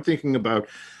people. So I'm thinking about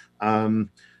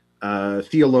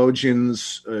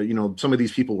theologians. Some of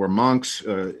these people were monks,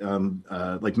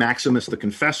 like Maximus the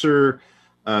Confessor,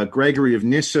 Gregory of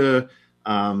Nyssa,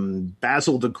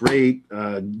 Basil the Great,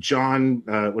 John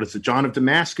of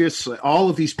Damascus,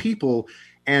 all of these people,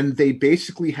 and they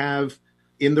basically have,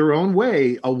 in their own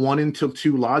way, a 1 into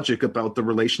 2 logic about the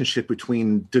relationship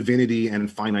between divinity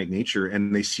and finite nature,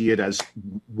 and they see it as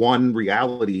one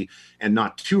reality and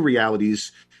not 2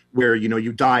 realities where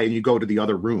you die and you go to the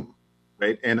other room,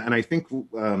 right? And I think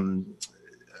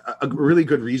a really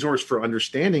good resource for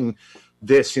understanding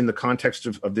this in the context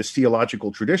of this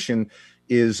theological tradition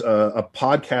is a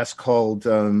podcast called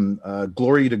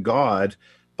Glory to God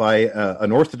by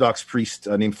an Orthodox priest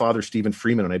named Father Stephen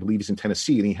Freeman, and I believe he's in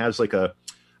Tennessee, and he has I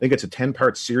think it's a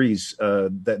 10-part series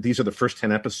that these are the first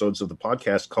 10 episodes of the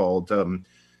podcast called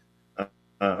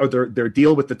or their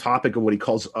deal with the topic of what he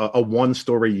calls a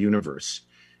one-story universe.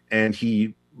 And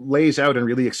he lays out in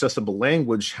really accessible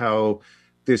language how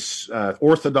this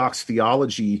Orthodox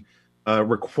theology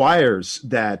requires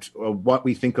that what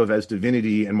we think of as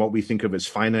divinity and what we think of as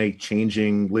finite,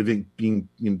 changing, living, being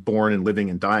born and living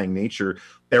and dying nature,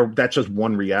 that's just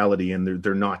one reality, and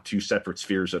they're not two separate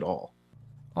spheres at all.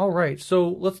 All right, so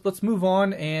let's move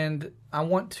on, and I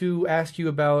want to ask you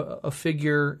about a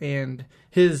figure and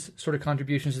his sort of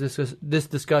contributions to this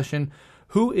discussion.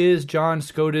 Who is John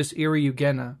Scotus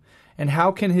Eriugena, and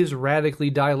how can his radically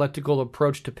dialectical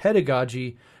approach to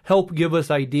pedagogy help give us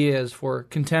ideas for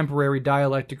contemporary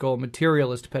dialectical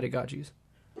materialist pedagogies?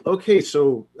 Okay,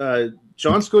 so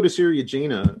John Scotus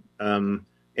Eriugena,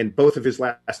 and both of his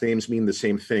last names mean the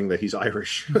same thing, that he's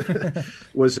Irish,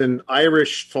 was an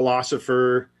Irish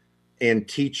philosopher and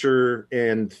teacher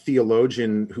and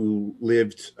theologian who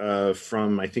lived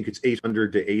from, I think it's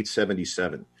 800 to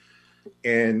 877.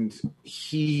 And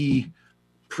he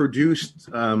produced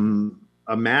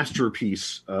a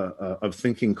masterpiece of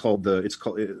thinking called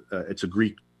it's a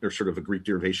Greek, or sort of a Greek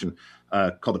derivation,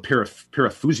 called the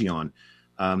Paraphusion,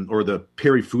 or the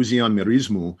Perifusion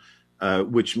Merismu,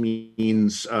 which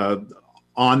means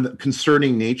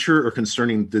concerning nature, or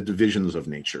concerning the divisions of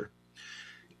nature.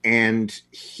 And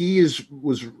he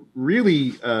was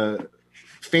really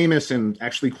famous and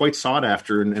actually quite sought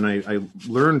after. And I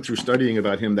learned through studying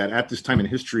about him that at this time in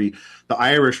history, the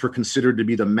Irish were considered to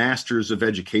be the masters of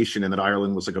education, and that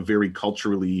Ireland was like a very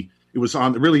culturally, it was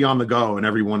really on the go, and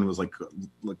everyone was like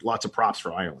lots of props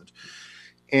for Ireland.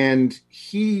 And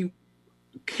he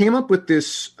came up with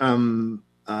this,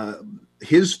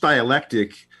 his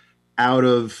dialectic out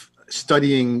of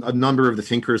studying a number of the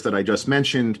thinkers that I just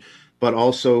mentioned, but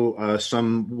also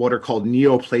some what are called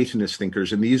Neoplatonist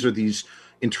thinkers. And these are these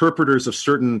interpreters of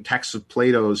certain texts of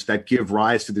Plato's that give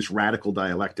rise to this radical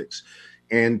dialectics.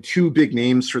 And two big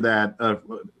names for that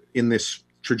in this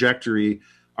trajectory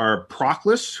are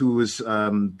Proclus, who was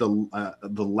the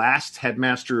last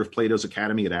headmaster of Plato's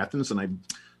Academy at Athens. And I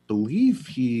believe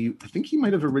I think he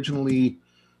might have been originally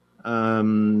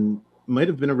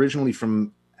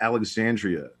from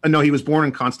Alexandria. No, he was born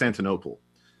in Constantinople.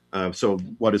 So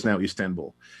what is now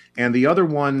Istanbul. And the other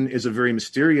one is a very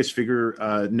mysterious figure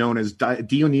known as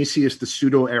Dionysius the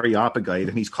Pseudo-Areopagite.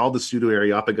 And he's called the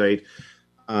Pseudo-Areopagite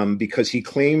because he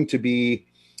claimed to be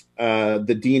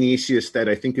the Dionysius that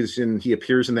I think he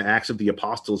appears in the Acts of the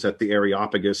Apostles at the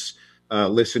Areopagus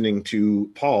listening to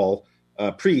Paul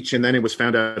preach. And then it was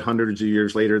found out hundreds of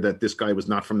years later that this guy was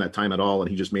not from that time at all,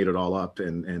 and he just made it all up,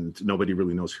 and nobody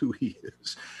really knows who he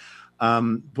is.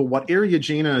 But what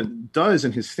Eriugena does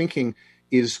in his thinking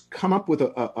is come up with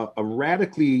a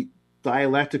radically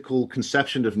dialectical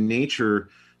conception of nature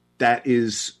that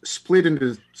is split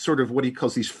into sort of what he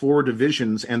calls these four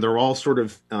divisions, and they're all sort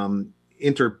of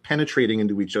interpenetrating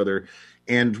into each other,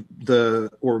 and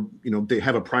they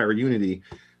have a prior unity,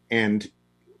 and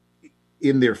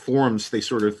in their forms they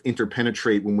sort of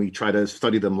interpenetrate when we try to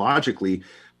study them logically.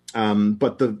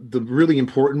 But the really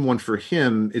important one for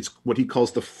him, it's what he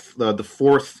calls the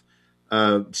fourth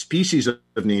species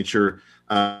of nature,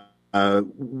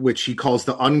 which he calls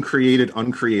the uncreated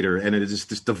uncreator, and it is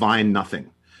this divine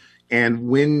nothing. And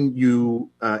when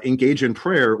you engage in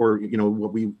prayer, or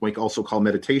what we might also call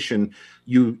meditation,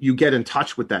 you get in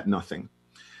touch with that nothing.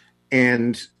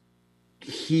 And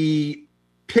he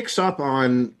picks up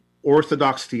on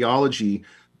Orthodox theology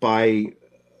by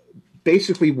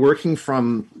basically working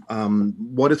from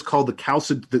what is called the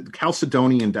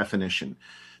Chalcedonian definition.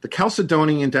 The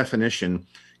Chalcedonian definition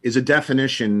is a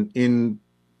definition in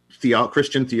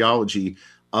Christian theology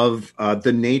of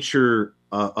the nature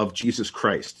of Jesus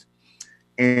Christ.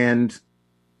 And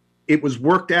it was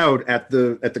worked out at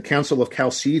the Council of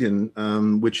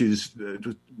Chalcedon, which is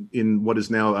in what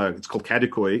is now, it's called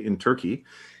Kadıköy in Turkey.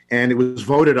 And it was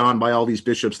voted on by all these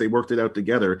bishops. They worked it out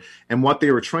together. And what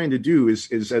they were trying to do is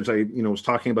as I was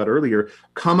talking about earlier,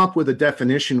 come up with a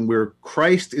definition where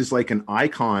Christ is like an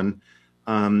icon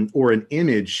or an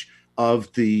image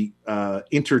of the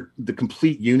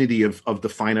complete unity of the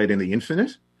finite and the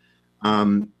infinite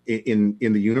in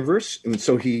the universe. And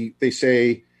so they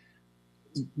say,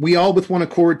 we all with one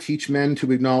accord teach men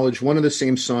to acknowledge one and the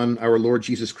same Son, our Lord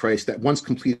Jesus Christ, that once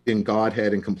complete in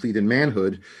Godhead and complete in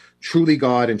manhood, truly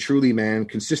God and truly man,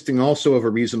 consisting also of a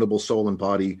reasonable soul and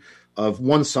body, of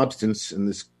one substance, and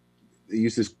this they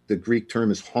use the Greek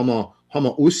term is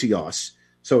homoousios,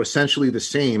 so essentially the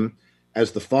same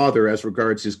as the Father as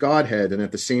regards his Godhead, and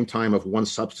at the same time of one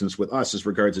substance with us as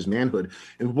regards his manhood.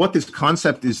 And what this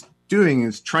concept is doing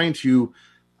is trying to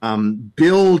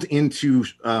build into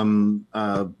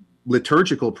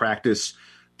liturgical practice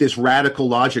this radical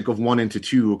logic of one into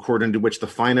two, according to which the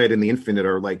finite and the infinite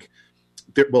are like,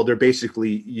 they're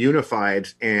basically unified,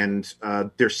 and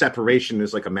their separation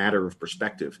is like a matter of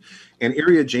perspective. And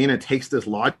Eriugena takes this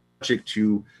logic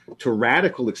to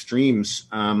radical extremes.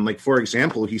 Like, for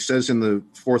example, he says in the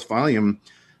fourth volume,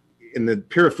 in the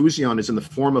Paraphusion is in the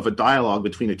form of a dialogue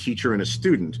between a teacher and a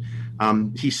student.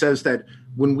 He says that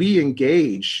when we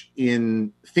engage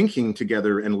in thinking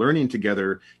together and learning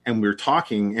together, and we're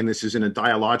talking, and this is in a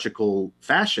dialogical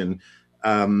fashion,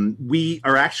 we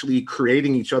are actually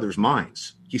creating each other's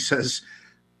minds. He says,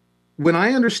 when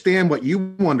I understand what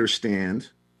you understand,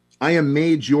 I am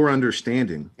made your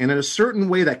understanding. And in a certain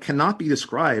way that cannot be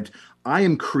described, I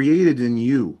am created in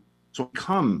you. So I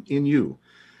come in you.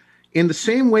 In the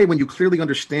same way, when you clearly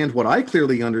understand what I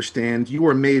clearly understand, you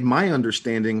are made my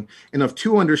understanding, and of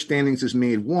two understandings is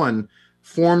made one,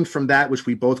 formed from that which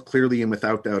we both clearly and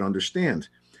without doubt understand.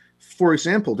 For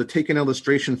example, to take an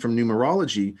illustration from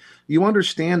numerology, you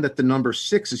understand that the number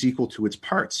 6 is equal to its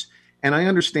parts. And I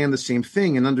understand the same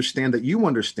thing and understand that you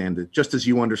understand it, just as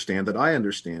you understand that I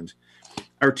understand.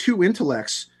 Our two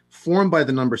intellects formed by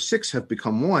the number 6 have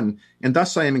become one, and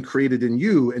thus I am created in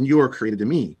you, and you are created in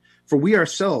me. For we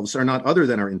ourselves are not other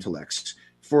than our intellects.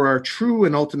 For our true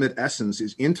and ultimate essence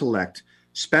is intellect,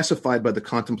 specified by the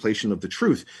contemplation of the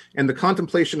truth. And the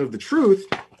contemplation of the truth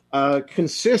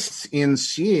consists in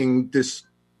seeing this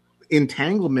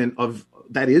entanglement of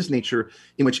that is nature,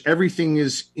 in which everything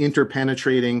is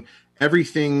interpenetrating,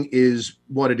 everything is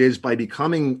what it is by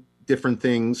becoming different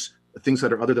things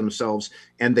that are other than themselves,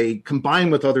 and they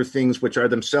combine with other things which are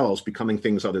themselves becoming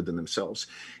things other than themselves.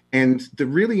 And the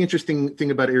really interesting thing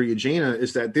about Eriugena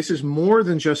is that this is more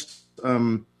than just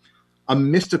a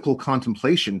mystical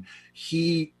contemplation.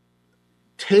 He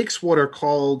takes what are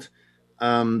called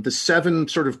the 7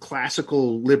 sort of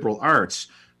classical liberal arts,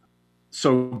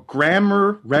 so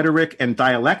grammar, rhetoric, and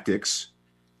dialectics,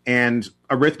 and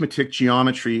arithmetic,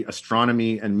 geometry,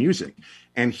 astronomy, and music.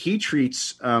 And he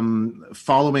treats,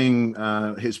 following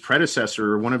his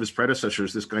predecessor, one of his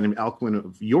predecessors, this guy named Alcuin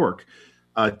of York,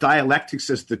 dialectics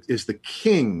is the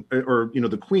king, or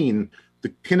the queen, the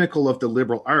pinnacle of the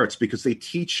liberal arts, because they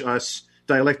teach us,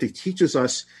 dialectic teaches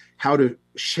us how to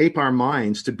shape our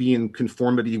minds to be in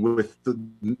conformity with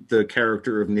the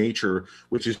character of nature,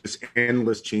 which is this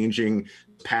endless changing,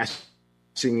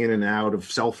 passing in and out of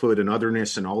selfhood and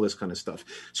otherness and all this kind of stuff.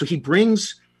 So he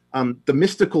brings the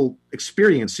mystical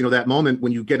experience, that moment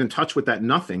when you get in touch with that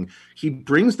nothing, he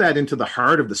brings that into the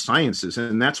heart of the sciences.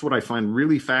 And that's what I find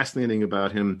really fascinating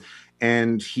about him.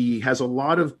 And he has a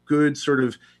lot of good sort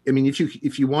of,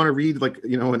 if you want to read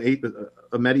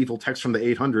a medieval text from the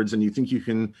 800s and you think you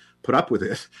can put up with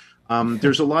it,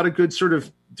 there's a lot of good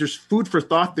there's food for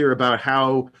thought there about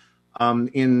how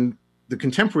in the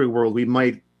contemporary world we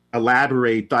might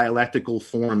elaborate dialectical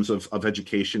forms of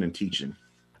education and teaching.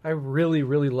 I really,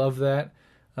 really love that.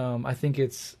 I think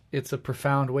it's a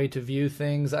profound way to view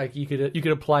things. Like you could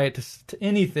apply it to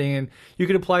anything, and you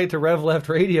could apply it to Rev Left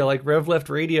Radio. Like Rev Left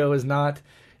Radio is not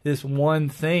this one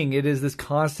thing; it is this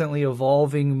constantly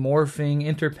evolving, morphing,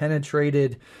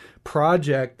 interpenetrated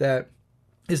project that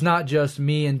is not just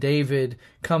me and David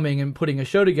coming and putting a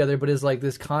show together, but is like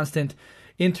this constant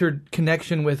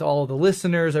interconnection with all of the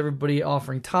listeners, everybody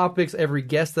offering topics. Every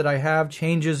guest that I have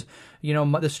changes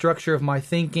the structure of my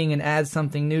thinking and adds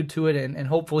something new to it, and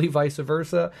hopefully vice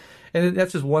versa. And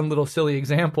that's just one little silly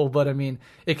example, but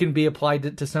it can be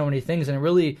applied to so many things. And it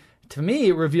really, to me,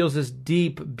 it reveals this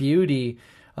deep beauty,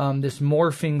 this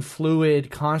morphing,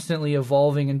 fluid, constantly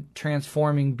evolving and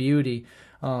transforming beauty.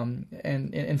 And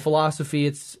in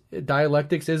philosophy,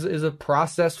 dialectics is a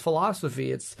process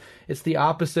philosophy. It's the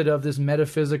opposite of this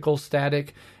metaphysical,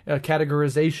 static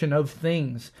categorization of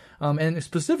things. And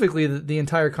specifically, the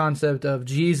entire concept of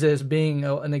Jesus being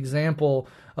an example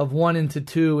of one into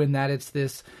two, in that it's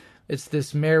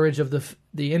this marriage of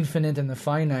the infinite and the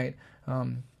finite,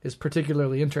 is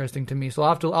particularly interesting to me. So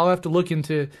I'll have to look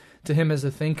into him as a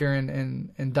thinker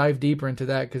and dive deeper into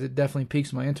that, because it definitely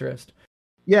piques my interest.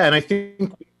 Yeah, and I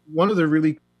think one of the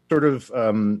really sort of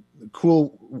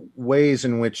cool ways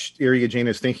in which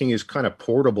Ereugena's thinking is kind of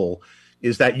portable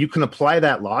is that you can apply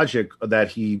that logic that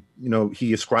he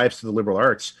ascribes to the liberal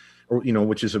arts or,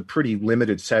 which is a pretty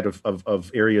limited set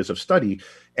of areas of study.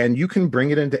 And you can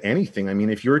bring it into anything. I mean,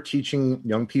 if you're teaching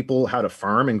young people how to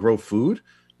farm and grow food,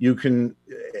 you can,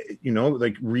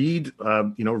 read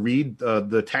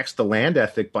the text, The Land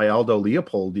Ethic by Aldo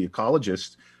Leopold, the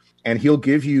ecologist, and he'll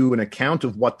give you an account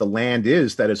of what the land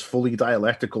is that is fully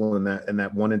dialectical in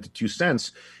that 1 into 2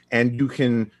 sense. And you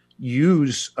can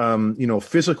use,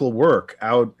 physical work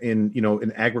out in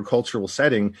an agricultural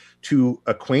setting to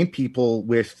acquaint people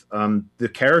with the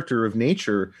character of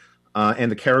nature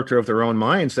and the character of their own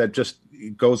minds that just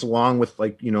goes along with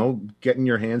getting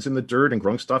your hands in the dirt and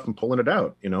growing stuff and pulling it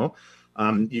out.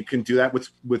 You can do that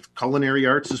with culinary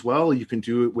arts as well. You can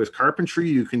do it with carpentry.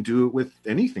 You can do it with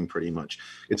anything pretty much.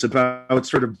 It's about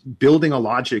sort of building a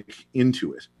logic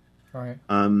into it. All right.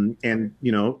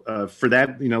 For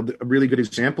that, a really good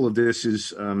example of this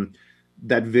is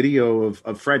that video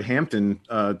of Fred Hampton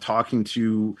talking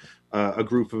to a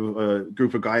group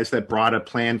of guys that brought a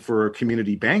plan for a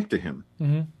community bank to him.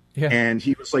 Mm-hmm. Yeah. And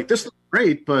he was like, "This looks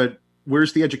great, but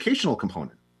where's the educational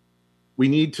component? We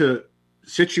need to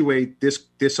situate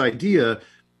this idea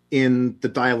in the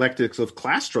dialectics of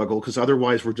class struggle, because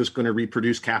otherwise we're just going to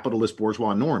reproduce capitalist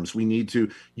bourgeois norms. We need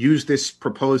to use this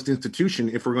proposed institution,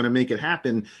 if we're going to make it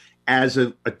happen, as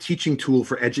a teaching tool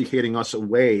for educating us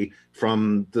away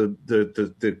from the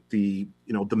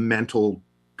mental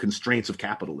constraints of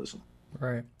capitalism."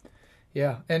 Right.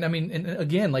 Yeah. And I mean, and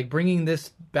again, like bringing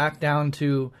this back down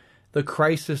to the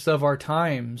crisis of our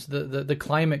times, the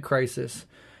climate crisis.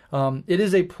 It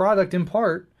is a product in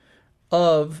part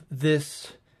of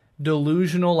this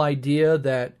delusional idea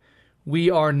that we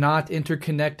are not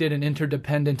interconnected and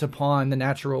interdependent upon the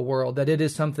natural world, that it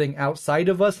is something outside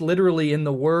of us. Literally, in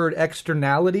the word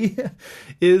externality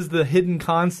is the hidden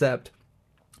concept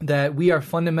that we are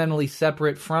fundamentally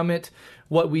separate from it.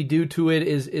 What we do to it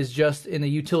is just in a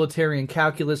utilitarian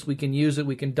calculus. We can use it.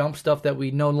 We can dump stuff that we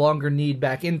no longer need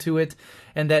back into it.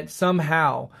 And that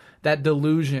somehow that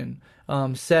delusion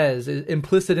says,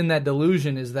 implicit in that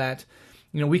delusion is that,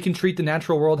 we can treat the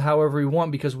natural world however we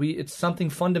want because it's something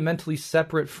fundamentally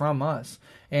separate from us.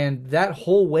 And that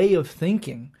whole way of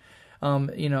thinking,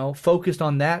 focused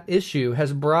on that issue,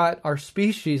 has brought our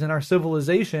species and our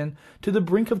civilization to the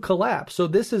brink of collapse. So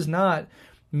this is not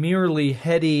merely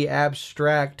heady,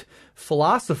 abstract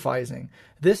philosophizing.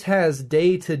 This has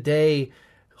day-to-day,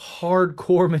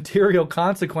 hardcore material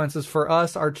consequences for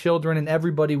us, our children, and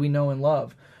everybody we know and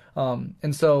love.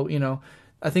 And so,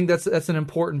 I think that's an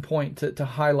important point to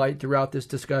highlight throughout this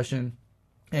discussion,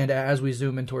 and as we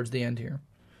zoom in towards the end here.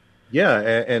 Yeah,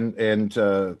 and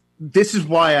this is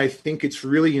why I think it's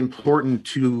really important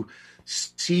to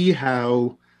see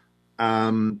how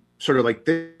sort of like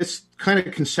this kind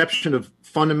of conception of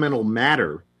fundamental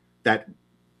matter that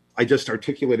I just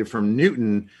articulated from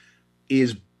Newton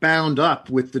is bound up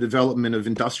with the development of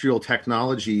industrial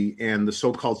technology and the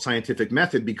so-called scientific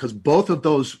method, because both of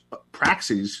those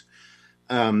praxis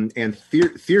and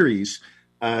theories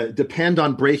depend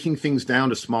on breaking things down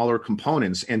to smaller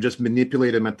components and just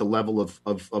manipulate them at the level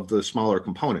of the smaller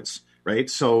components, right?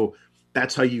 So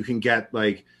that's how you can get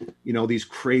these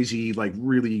crazy,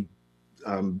 really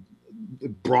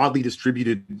broadly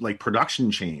distributed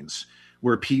production chains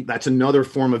where that's another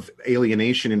form of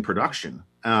alienation in production.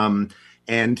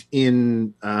 And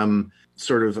in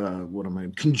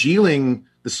congealing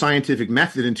the scientific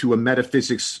method into a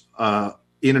metaphysics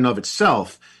in and of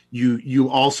itself, you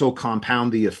also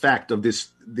compound the effect of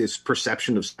this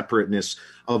perception of separateness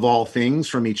of all things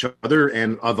from each other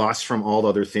and of us from all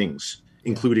other things,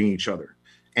 including each other.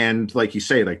 And like you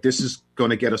say, this is going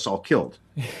to get us all killed.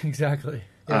 Exactly.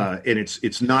 Yeah. And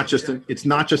it's not just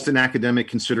an academic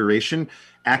consideration.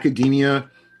 Academia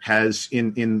has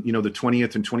in the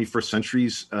 20th and 21st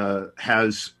centuries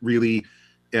has really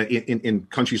in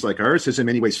countries like ours has in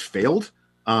many ways failed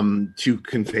to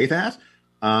convey that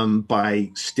by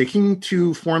sticking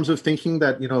to forms of thinking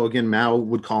that again Mao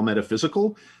would call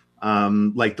metaphysical,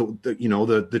 like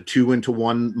the 2 into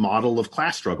 1 model of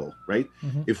class struggle, right?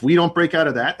 Mm-hmm. If we don't break out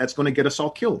of that, that's going to get us all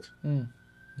killed.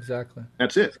 Exactly.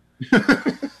 That's it.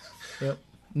 Yep.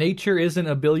 Nature isn't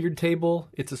a billiard table;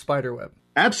 it's a spider web.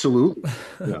 Absolutely.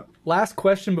 Yeah. Last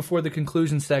question before the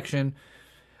conclusion section,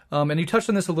 and you touched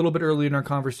on this a little bit earlier in our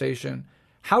conversation.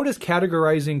 How does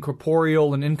categorizing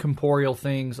corporeal and incorporeal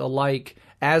things alike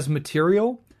as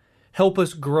material help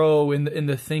us grow in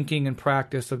the thinking and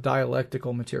practice of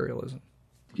dialectical materialism?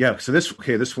 Yeah. So this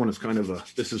one is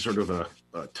sort of a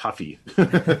toughie.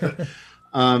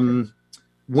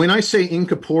 When I say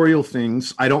incorporeal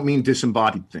things, I don't mean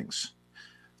disembodied things.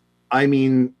 I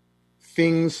mean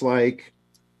things like,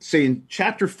 say, in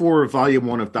Chapter 4 of Volume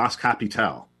 1 of Das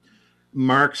Kapital,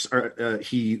 Marx,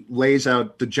 he lays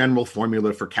out the general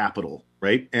formula for capital,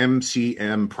 right?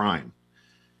 MCM prime.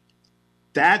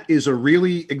 That is a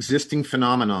really existing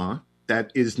phenomena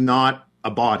that is not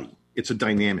a body. It's a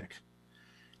dynamic.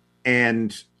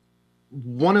 And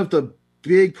one of the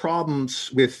big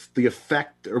problems with the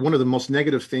effect, or one of the most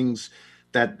negative things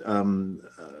that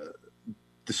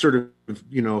the sort of,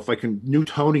 if I can,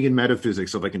 Newtonian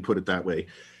metaphysics, if I can put it that way,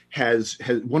 has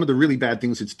one of the really bad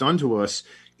things it's done to us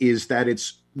is that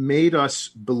it's made us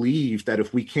believe that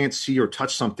if we can't see or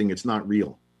touch something, it's not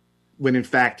real. When in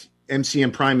fact,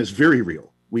 MCM prime is very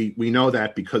real. We know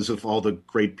that because of all the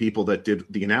great people that did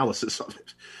the analysis of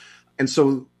it. And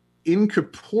so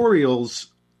incorporeals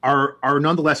are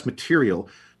nonetheless material,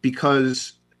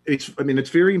 because it's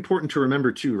very important to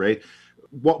remember too, right?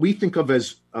 What we think of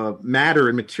as matter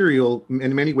and material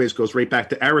in many ways goes right back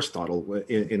to Aristotle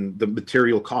in the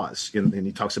material cause. And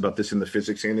he talks about this in the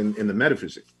physics and in the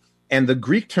metaphysics. And the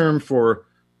Greek term for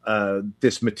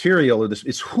this material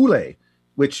is hule,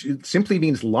 which simply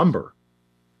means lumber.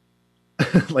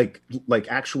 like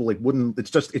actual wooden.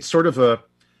 It's sort of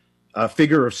a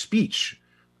figure of speech.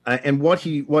 And what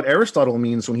Aristotle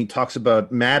means when he talks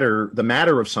about matter, the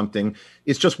matter of something,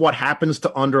 is just what happens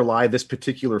to underlie this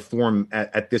particular form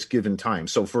at this given time.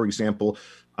 So, for example,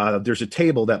 there's a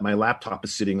table that my laptop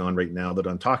is sitting on right now that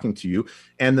I'm talking to you,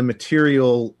 and the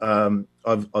material of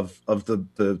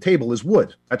the table is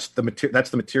wood. That's the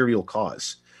material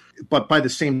cause. But by the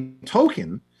same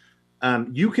token,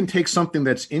 you can take something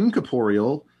that's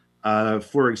incorporeal,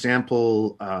 for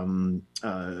example,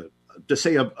 to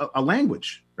say a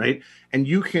language, right? And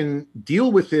you can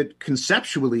deal with it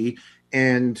conceptually,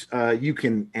 and you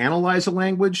can analyze a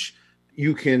language,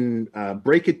 you can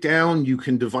break it down, you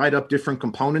can divide up different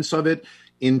components of it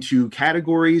into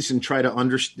categories and try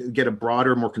to get a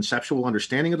broader, more conceptual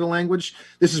understanding of the language.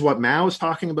 This is what Mao is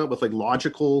talking about with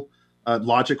logical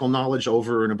knowledge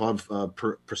over and above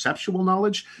perceptual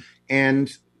knowledge.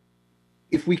 And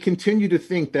if we continue to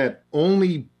think that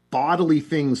only bodily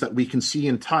things that we can see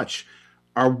and touch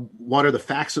are what are the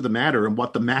facts of the matter and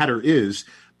what the matter is,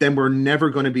 then we're never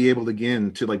going to be able to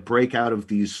begin to break out of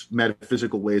these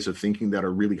metaphysical ways of thinking that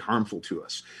are really harmful to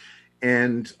us.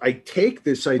 And I take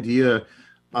this idea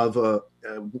of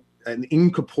an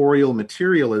incorporeal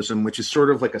materialism, which is sort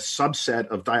of like a subset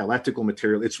of dialectical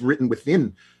material. It's written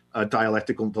within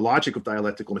the logic of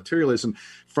dialectical materialism,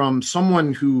 from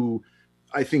someone who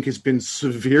I think has been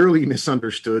severely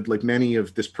misunderstood, like many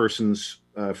of this person's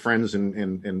friends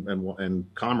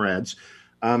and comrades,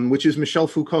 which is Michel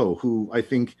Foucault, who I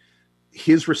think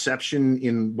his reception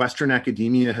in Western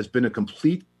academia has been a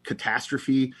complete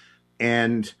catastrophe,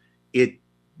 and it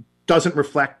doesn't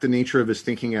reflect the nature of his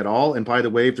thinking at all. And by the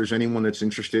way, if there's anyone that's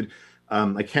interested,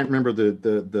 I can't remember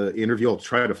the interview. I'll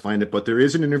try to find it, but there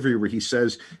is an interview where he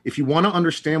says, if you want to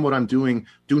understand what I'm doing,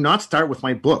 do not start with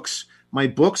my books. My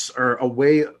books are a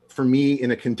way for me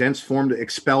in a condensed form to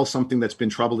expel something that's been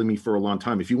troubling me for a long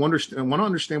time. If you want to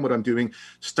understand what I'm doing,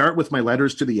 start with my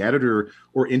letters to the editor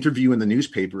or interview in the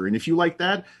newspaper. And if you like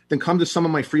that, then come to some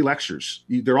of my free lectures.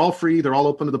 They're all free. They're all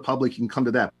open to the public. You can come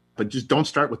to that, but just don't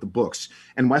start with the books.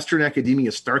 And Western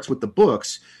academia starts with the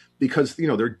books because,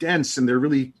 they're dense and they're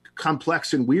really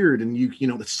complex and weird, and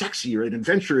it's sexy, right?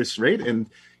 Adventurous, right?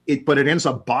 But it ends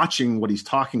up botching what he's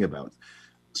talking about.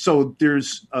 So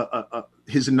there's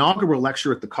his inaugural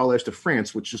lecture at the Collège de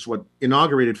France, which is what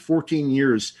inaugurated 14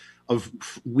 years of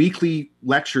weekly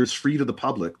lectures free to the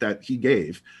public that he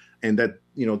gave, and that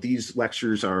these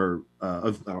lectures are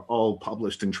all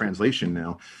published in translation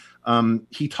now.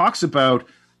 He talks about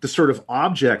the sort of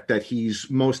object that he's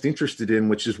most interested in,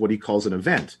 which is what he calls an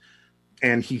event.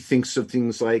 And he thinks of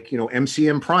things like,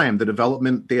 MCM prime,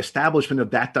 the establishment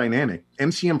of that dynamic.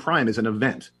 MCM prime is an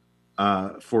event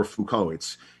for Foucault.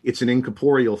 It's an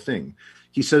incorporeal thing.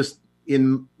 He says,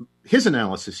 in his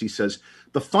analysis,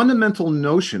 the fundamental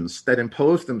notions that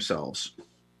impose themselves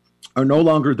are no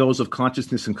longer those of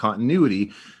consciousness and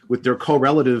continuity with their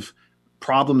correlative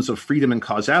problems of freedom and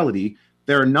causality.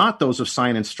 They are not those of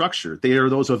sign and structure. They are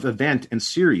those of event and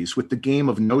series with the game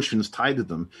of notions tied to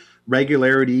them: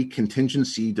 regularity,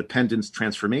 contingency, dependence,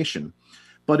 transformation.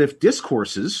 But if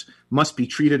discourses must be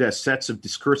treated as sets of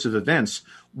discursive events,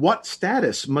 what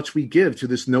status must we give to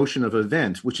this notion of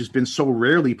event, which has been so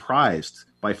rarely prized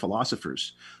by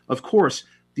philosophers? Of course,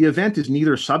 the event is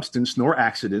neither substance nor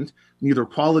accident, neither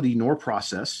quality nor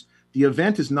process. The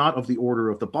event is not of the order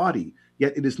of the body,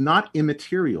 yet it is not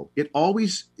immaterial. It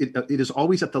is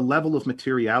always at the level of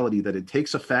materiality that it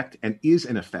takes effect and is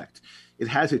an effect. It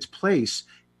has its place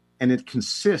and it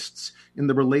consists in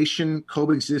the relation,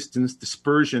 coexistence,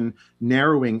 dispersion,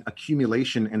 narrowing,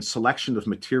 accumulation, and selection of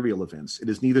material events. It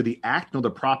is neither the act nor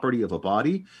the property of a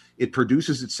body. It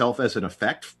produces itself as an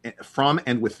effect from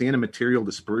and within a material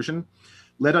dispersion.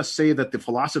 Let us say that the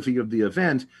philosophy of the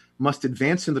event must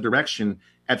advance in the direction,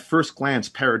 at first glance,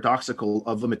 paradoxical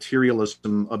of the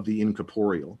materialism of the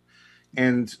incorporeal.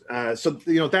 And so,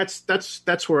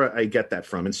 that's where I get that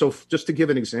from. And so just to give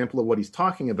an example of what he's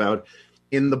talking about,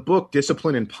 in the book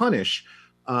Discipline and Punish,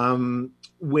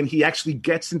 when he actually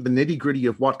gets into the nitty-gritty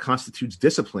of what constitutes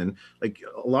discipline, like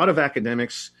a lot of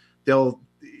academics,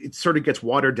 it sort of gets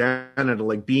watered down into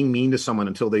like being mean to someone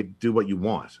until they do what you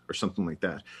want or something like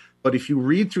that. But if you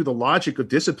read through the logic of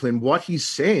discipline, what he's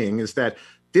saying is that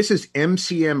this is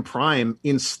MCM prime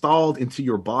installed into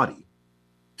your body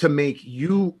to make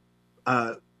you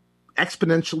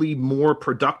exponentially more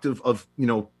productive of,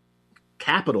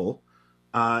 capital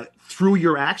through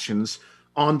your actions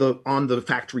on the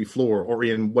factory floor or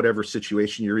in whatever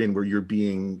situation you're in where you're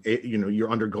being, you're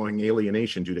undergoing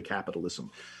alienation due to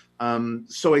capitalism.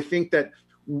 So I think that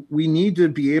we need to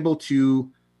be able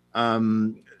to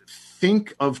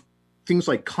think of things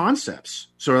like concepts.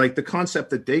 So like the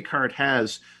concept that Descartes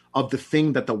has of the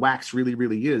thing that the wax really,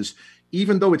 really is,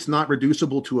 even though it's not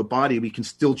reducible to a body, we can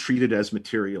still treat it as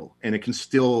material. And it can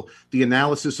still, the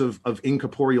analysis of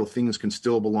incorporeal things can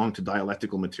still belong to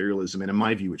dialectical materialism. And in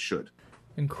my view, it should.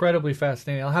 Incredibly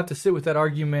fascinating. I'll have to sit with that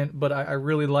argument, but I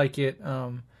really like it.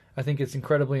 I think it's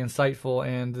incredibly insightful.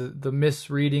 And the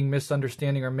misreading,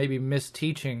 misunderstanding, or maybe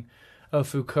misteaching of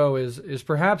Foucault is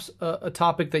perhaps a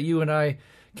topic that you and I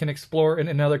can explore in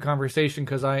another conversation,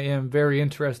 because I am very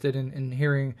interested in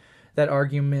hearing that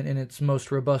argument in its most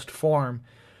robust form.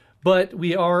 But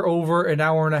we are over an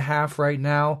hour and a half right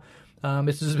now.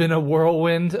 This has been a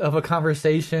whirlwind of a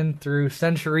conversation through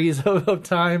centuries of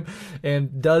time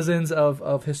and dozens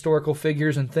of historical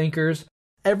figures and thinkers.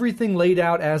 Everything laid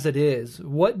out as it is.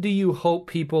 What do you hope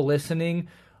people listening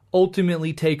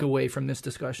ultimately take away from this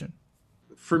discussion?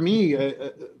 For me,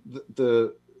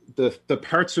 the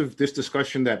parts of this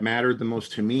discussion that mattered the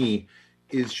most to me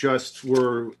is just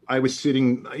where I was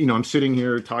sitting, I'm sitting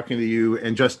here talking to you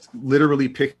and just literally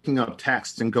picking up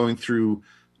texts and going through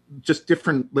just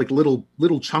different, like little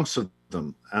chunks of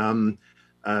them.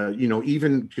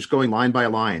 Even just going line by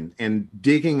line and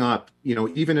digging up,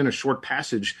 even in a short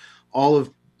passage, all of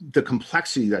the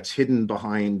complexity that's hidden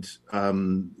behind,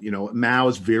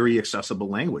 Mao's very accessible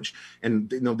language. And,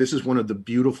 this is one of the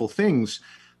beautiful things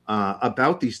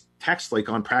about these texts, like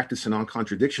On Practice and On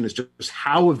Contradiction, is just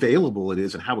how available it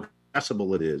is and how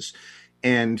accessible it is.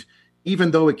 And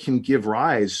even though it can give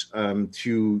rise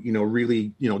to,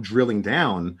 really, drilling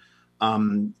down,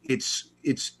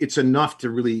 it's enough to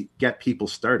really get people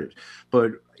started.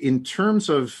 But in terms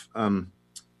of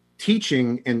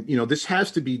teaching, and,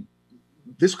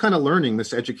 this kind of learning,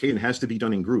 this education has to be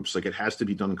done in groups, like it has to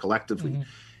be done collectively. Mm-hmm.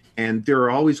 And there are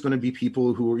always going to be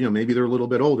people who, maybe they're a little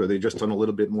bit older, they've just done a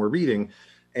little bit more reading.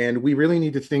 And we really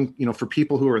need to think, for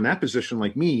people who are in that position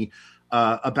like me,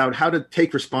 about how to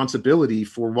take responsibility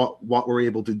for what we're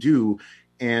able to do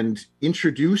and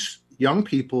introduce young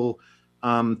people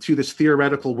to this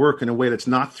theoretical work in a way that's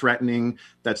not threatening,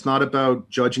 that's not about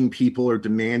judging people or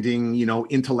demanding,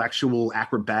 intellectual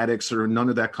acrobatics or none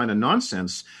of that kind of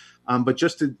nonsense, but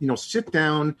just to, sit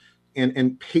down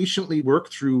and patiently work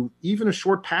through even a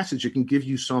short passage. It can give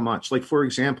you so much. Like, for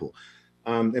example,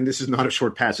 and this is not a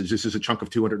short passage, this is a chunk of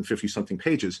 250 something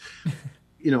pages.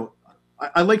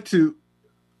 I like to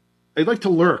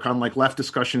lurk on like left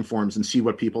discussion forums and see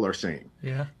what people are saying.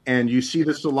 Yeah. And you see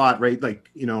this a lot, right? Like,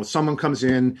 someone comes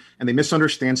in and they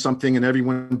misunderstand something and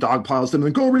everyone dogpiles them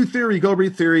and go read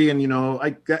theory. And,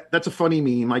 that's a funny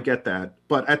meme. I get that.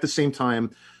 But at the same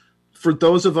time, for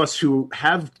those of us who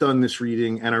have done this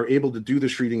reading and are able to do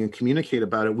this reading and communicate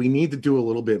about it, we need to do a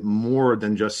little bit more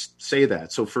than just say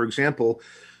that. So, for example,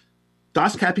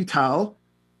 Das Kapital,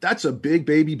 that's a big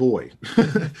baby boy.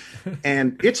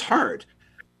 And it's hard.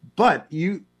 But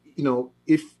if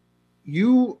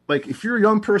you're a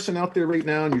young person out there right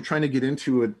now and you're trying to get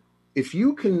into it, if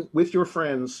you can, with your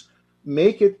friends,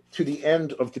 make it to the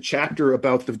end of the chapter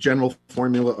about the general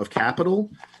formula of capital,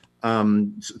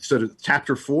 so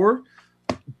chapter 4,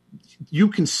 you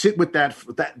can sit with that.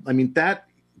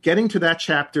 Getting to that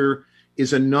chapter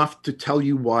is enough to tell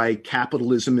you why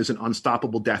capitalism is an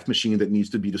unstoppable death machine that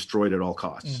needs to be destroyed at all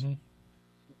costs. Mm-hmm.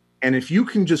 And if you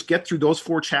can just get through those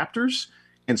 4 chapters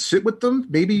and sit with them,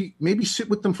 maybe sit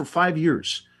with them for 5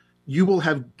 years, you will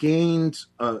have gained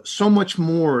so much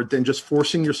more than just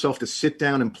forcing yourself to sit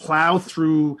down and plow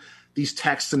through these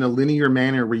texts in a linear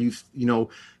manner where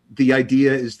the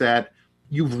idea is that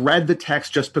you've read the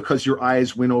text just because your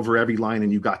eyes went over every line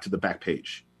and you got to the back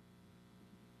page.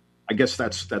 I guess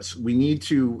that's we need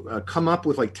to come up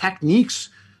with like techniques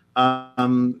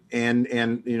and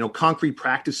concrete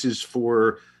practices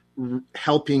for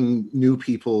helping new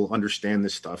people understand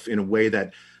this stuff in a way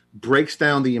that breaks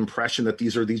down the impression that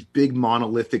these are these big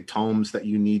monolithic tomes that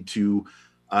you need to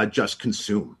just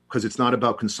consume, because it's not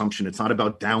about consumption. It's not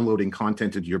about downloading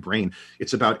content into your brain.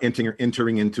 It's about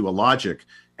entering into a logic,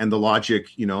 and the logic,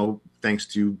 thanks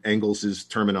to Engels'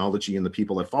 terminology and the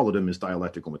people that followed him, is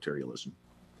dialectical materialism.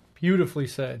 Beautifully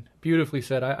said. Beautifully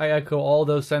said. I echo all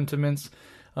those sentiments.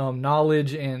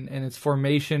 Knowledge and its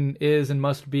formation is and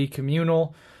must be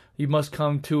communal. You must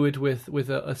come to it with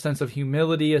a sense of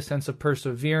humility, a sense of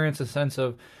perseverance, a sense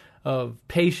of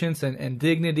patience and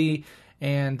dignity.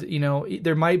 And,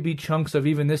 there might be chunks of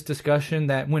even this discussion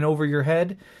that went over your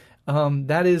head.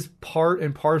 That is part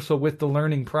and parcel with the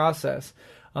learning process.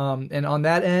 And on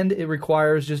that end, it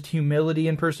requires just humility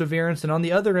and perseverance. And on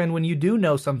the other end, when you do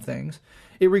know some things,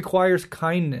 it requires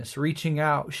kindness, reaching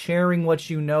out, sharing what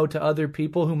you know to other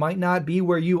people who might not be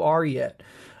where you are yet.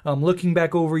 Looking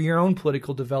back over your own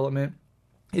political development,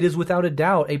 it is without a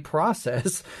doubt a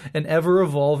process, an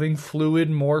ever-evolving, fluid,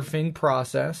 morphing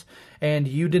process, and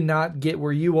you did not get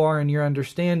where you are in your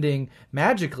understanding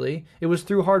magically. It was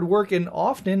through hard work and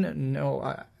often,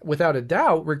 without a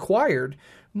doubt, required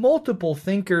multiple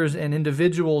thinkers and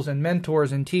individuals and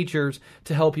mentors and teachers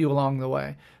to help you along the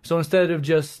way. So instead of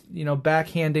just,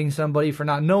 backhanding somebody for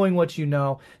not knowing what you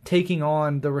know, taking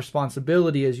on the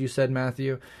responsibility, as you said,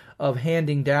 Matthew, of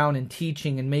handing down and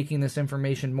teaching and making this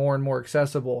information more and more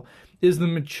accessible is the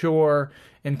mature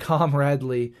and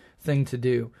comradely thing to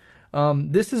do.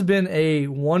 This has been a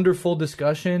wonderful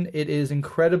discussion. It is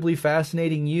incredibly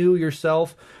fascinating. You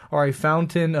yourself are a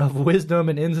fountain of wisdom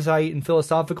and insight and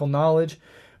philosophical knowledge.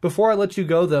 Before I let you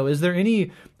go, though, is there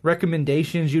any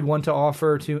recommendations you'd want to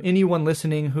offer to anyone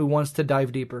listening who wants to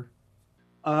dive deeper?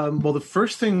 Well, the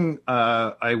first thing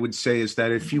I would say is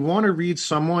that if you want to read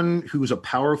someone who's a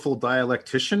powerful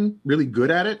dialectician, really good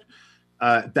at it,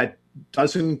 that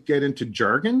doesn't get into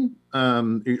jargon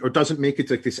or doesn't make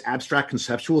it like this abstract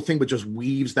conceptual thing, but just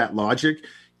weaves that logic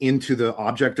into the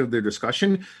object of their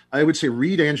discussion, I would say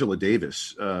read Angela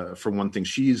Davis. For one thing,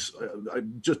 she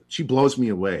blows me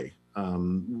away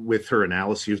with her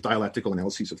analysis, dialectical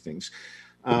analyses of things.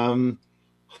 What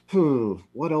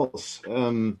else?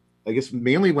 I guess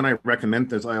mainly when I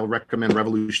recommend this, I'll recommend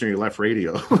Revolutionary Left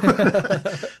Radio.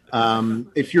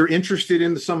 If you're interested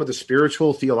in some of the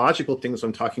spiritual, theological things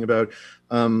I'm talking about,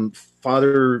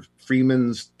 Father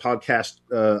Freeman's podcast,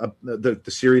 the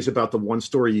series about the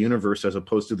one-story universe as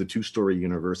opposed to the two-story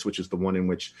universe, which is the one in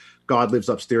which God lives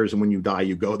upstairs and when you die,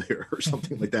 you go there or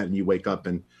something like that, and you wake up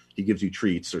and he gives you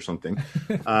treats or something.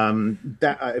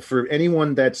 That for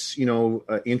anyone that's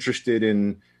interested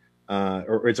in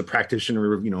or it's a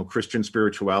practitioner of Christian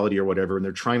spirituality or whatever, and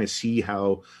they're trying to see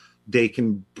how they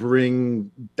can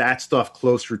bring that stuff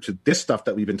closer to this stuff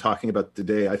that we've been talking about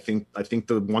today. I think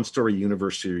the One Story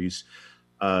Universe series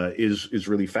is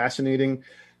really fascinating.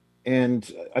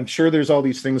 And I'm sure there's all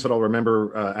these things that I'll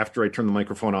remember after I turn the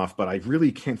microphone off, but I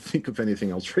really can't think of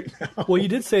anything else right now. Well, you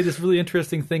did say this really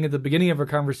interesting thing at the beginning of our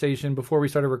conversation before we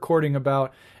started recording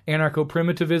about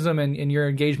anarcho-primitivism and your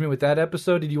engagement with that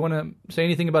episode. Did you want to say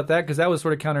anything about that? Because that was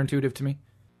sort of counterintuitive to me.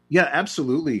 Yeah,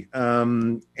 absolutely.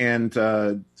 This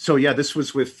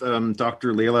was with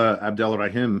Dr. Leila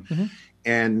Abdelrahim. Mm-hmm.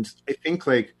 And I think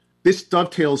this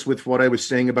dovetails with what I was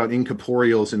saying about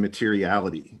incorporeals and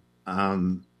materiality.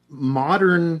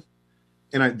 Modern,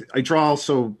 and I draw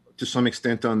also to some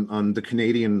extent on the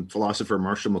Canadian philosopher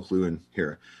Marshall McLuhan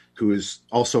here, who is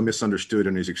also misunderstood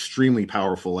and is extremely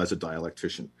powerful as a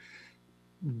dialectician.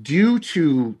 Due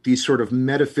to these sort of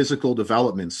metaphysical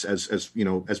developments, as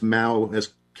Mao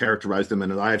has characterized them,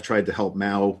 and as I have tried to help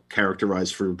Mao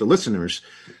characterize for the listeners,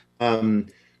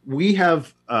 we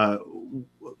have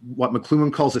what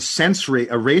McLuhan calls a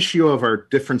ratio of our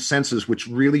different senses, which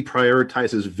really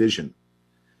prioritizes vision.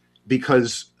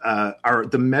 Because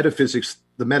the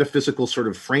metaphysical sort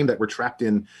of frame that we're trapped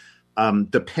in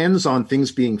depends on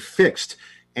things being fixed.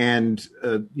 And,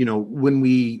 when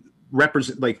we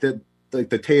represent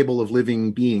the table of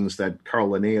living beings that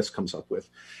Carl Linnaeus comes up with,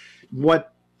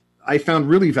 what I found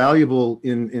really valuable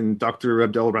in Dr.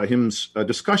 Abdelrahim's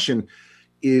discussion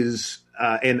is,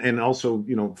 and also,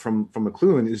 from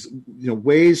McLuhan is,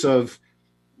 ways of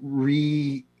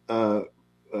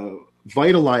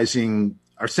vitalizing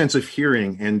our sense of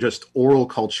hearing and just oral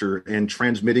culture and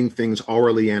transmitting things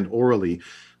orally.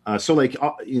 So like,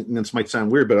 this might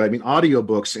sound weird, but I mean,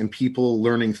 audiobooks and people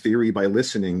learning theory by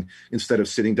listening instead of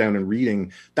sitting down and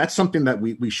reading, that's something that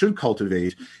we should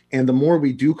cultivate. And the more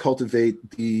we do cultivate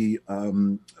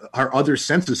our other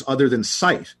senses other than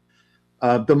sight,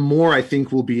 the more I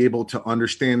think we'll be able to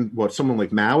understand what someone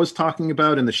like Mao is talking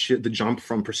about and the jump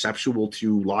from perceptual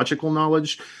to logical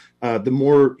knowledge. The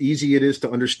more easy it is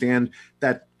to understand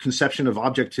that conception of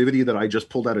objectivity that I just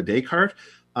pulled out of Descartes.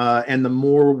 And the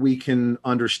more we can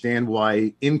understand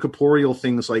why incorporeal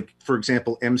things like, for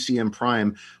example, MCM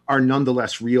prime are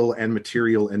nonetheless real and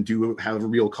material and do have a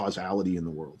real causality in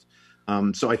the world.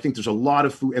 So I think there's a lot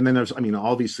of food. And then there's, I mean,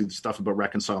 obviously the stuff about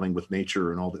reconciling with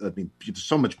nature and all that. I mean, there's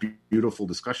so much beautiful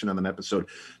discussion on an episode.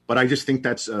 But I just think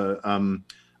that's a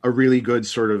really good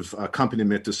sort of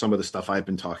accompaniment to some of the stuff I've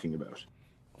been talking about.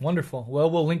 Wonderful.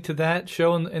 Well, we'll link to that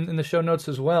show in the show notes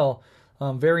as well.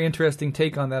 Very interesting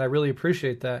take on that. I really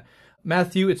appreciate that.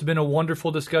 Matthew, it's been a wonderful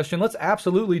discussion. Let's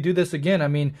absolutely do this again. I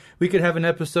mean, we could have an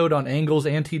episode on Engels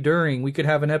anti-Dühring. We could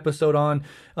have an episode on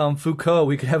Foucault.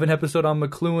 We could have an episode on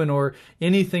McLuhan or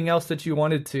anything else that you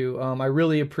wanted to. I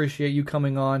really appreciate you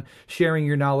coming on, sharing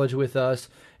your knowledge with us,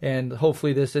 and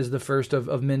hopefully this is the first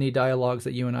of many dialogues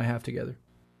that you and I have together.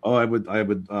 Oh, I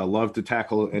would love to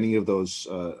tackle any of those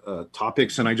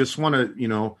topics. And I just want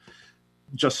to,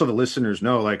 just so the listeners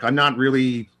know, like, I'm not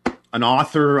really an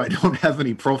author. I don't have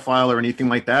any profile or anything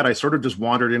like that. I sort of just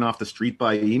wandered in off the street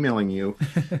by emailing you.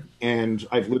 And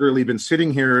I've literally been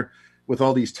sitting here with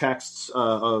all these texts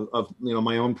of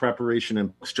my own preparation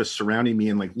and books just surrounding me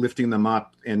and like lifting them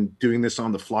up and doing this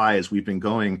on the fly as we've been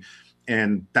going.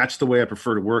 And that's the way I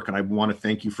prefer to work. And I want to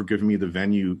thank you for giving me the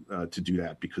venue to do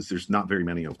that, because there's not very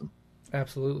many of them.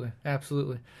 Absolutely.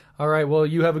 Absolutely. All right. Well,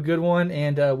 you have a good one,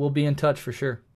 and we'll be in touch for sure.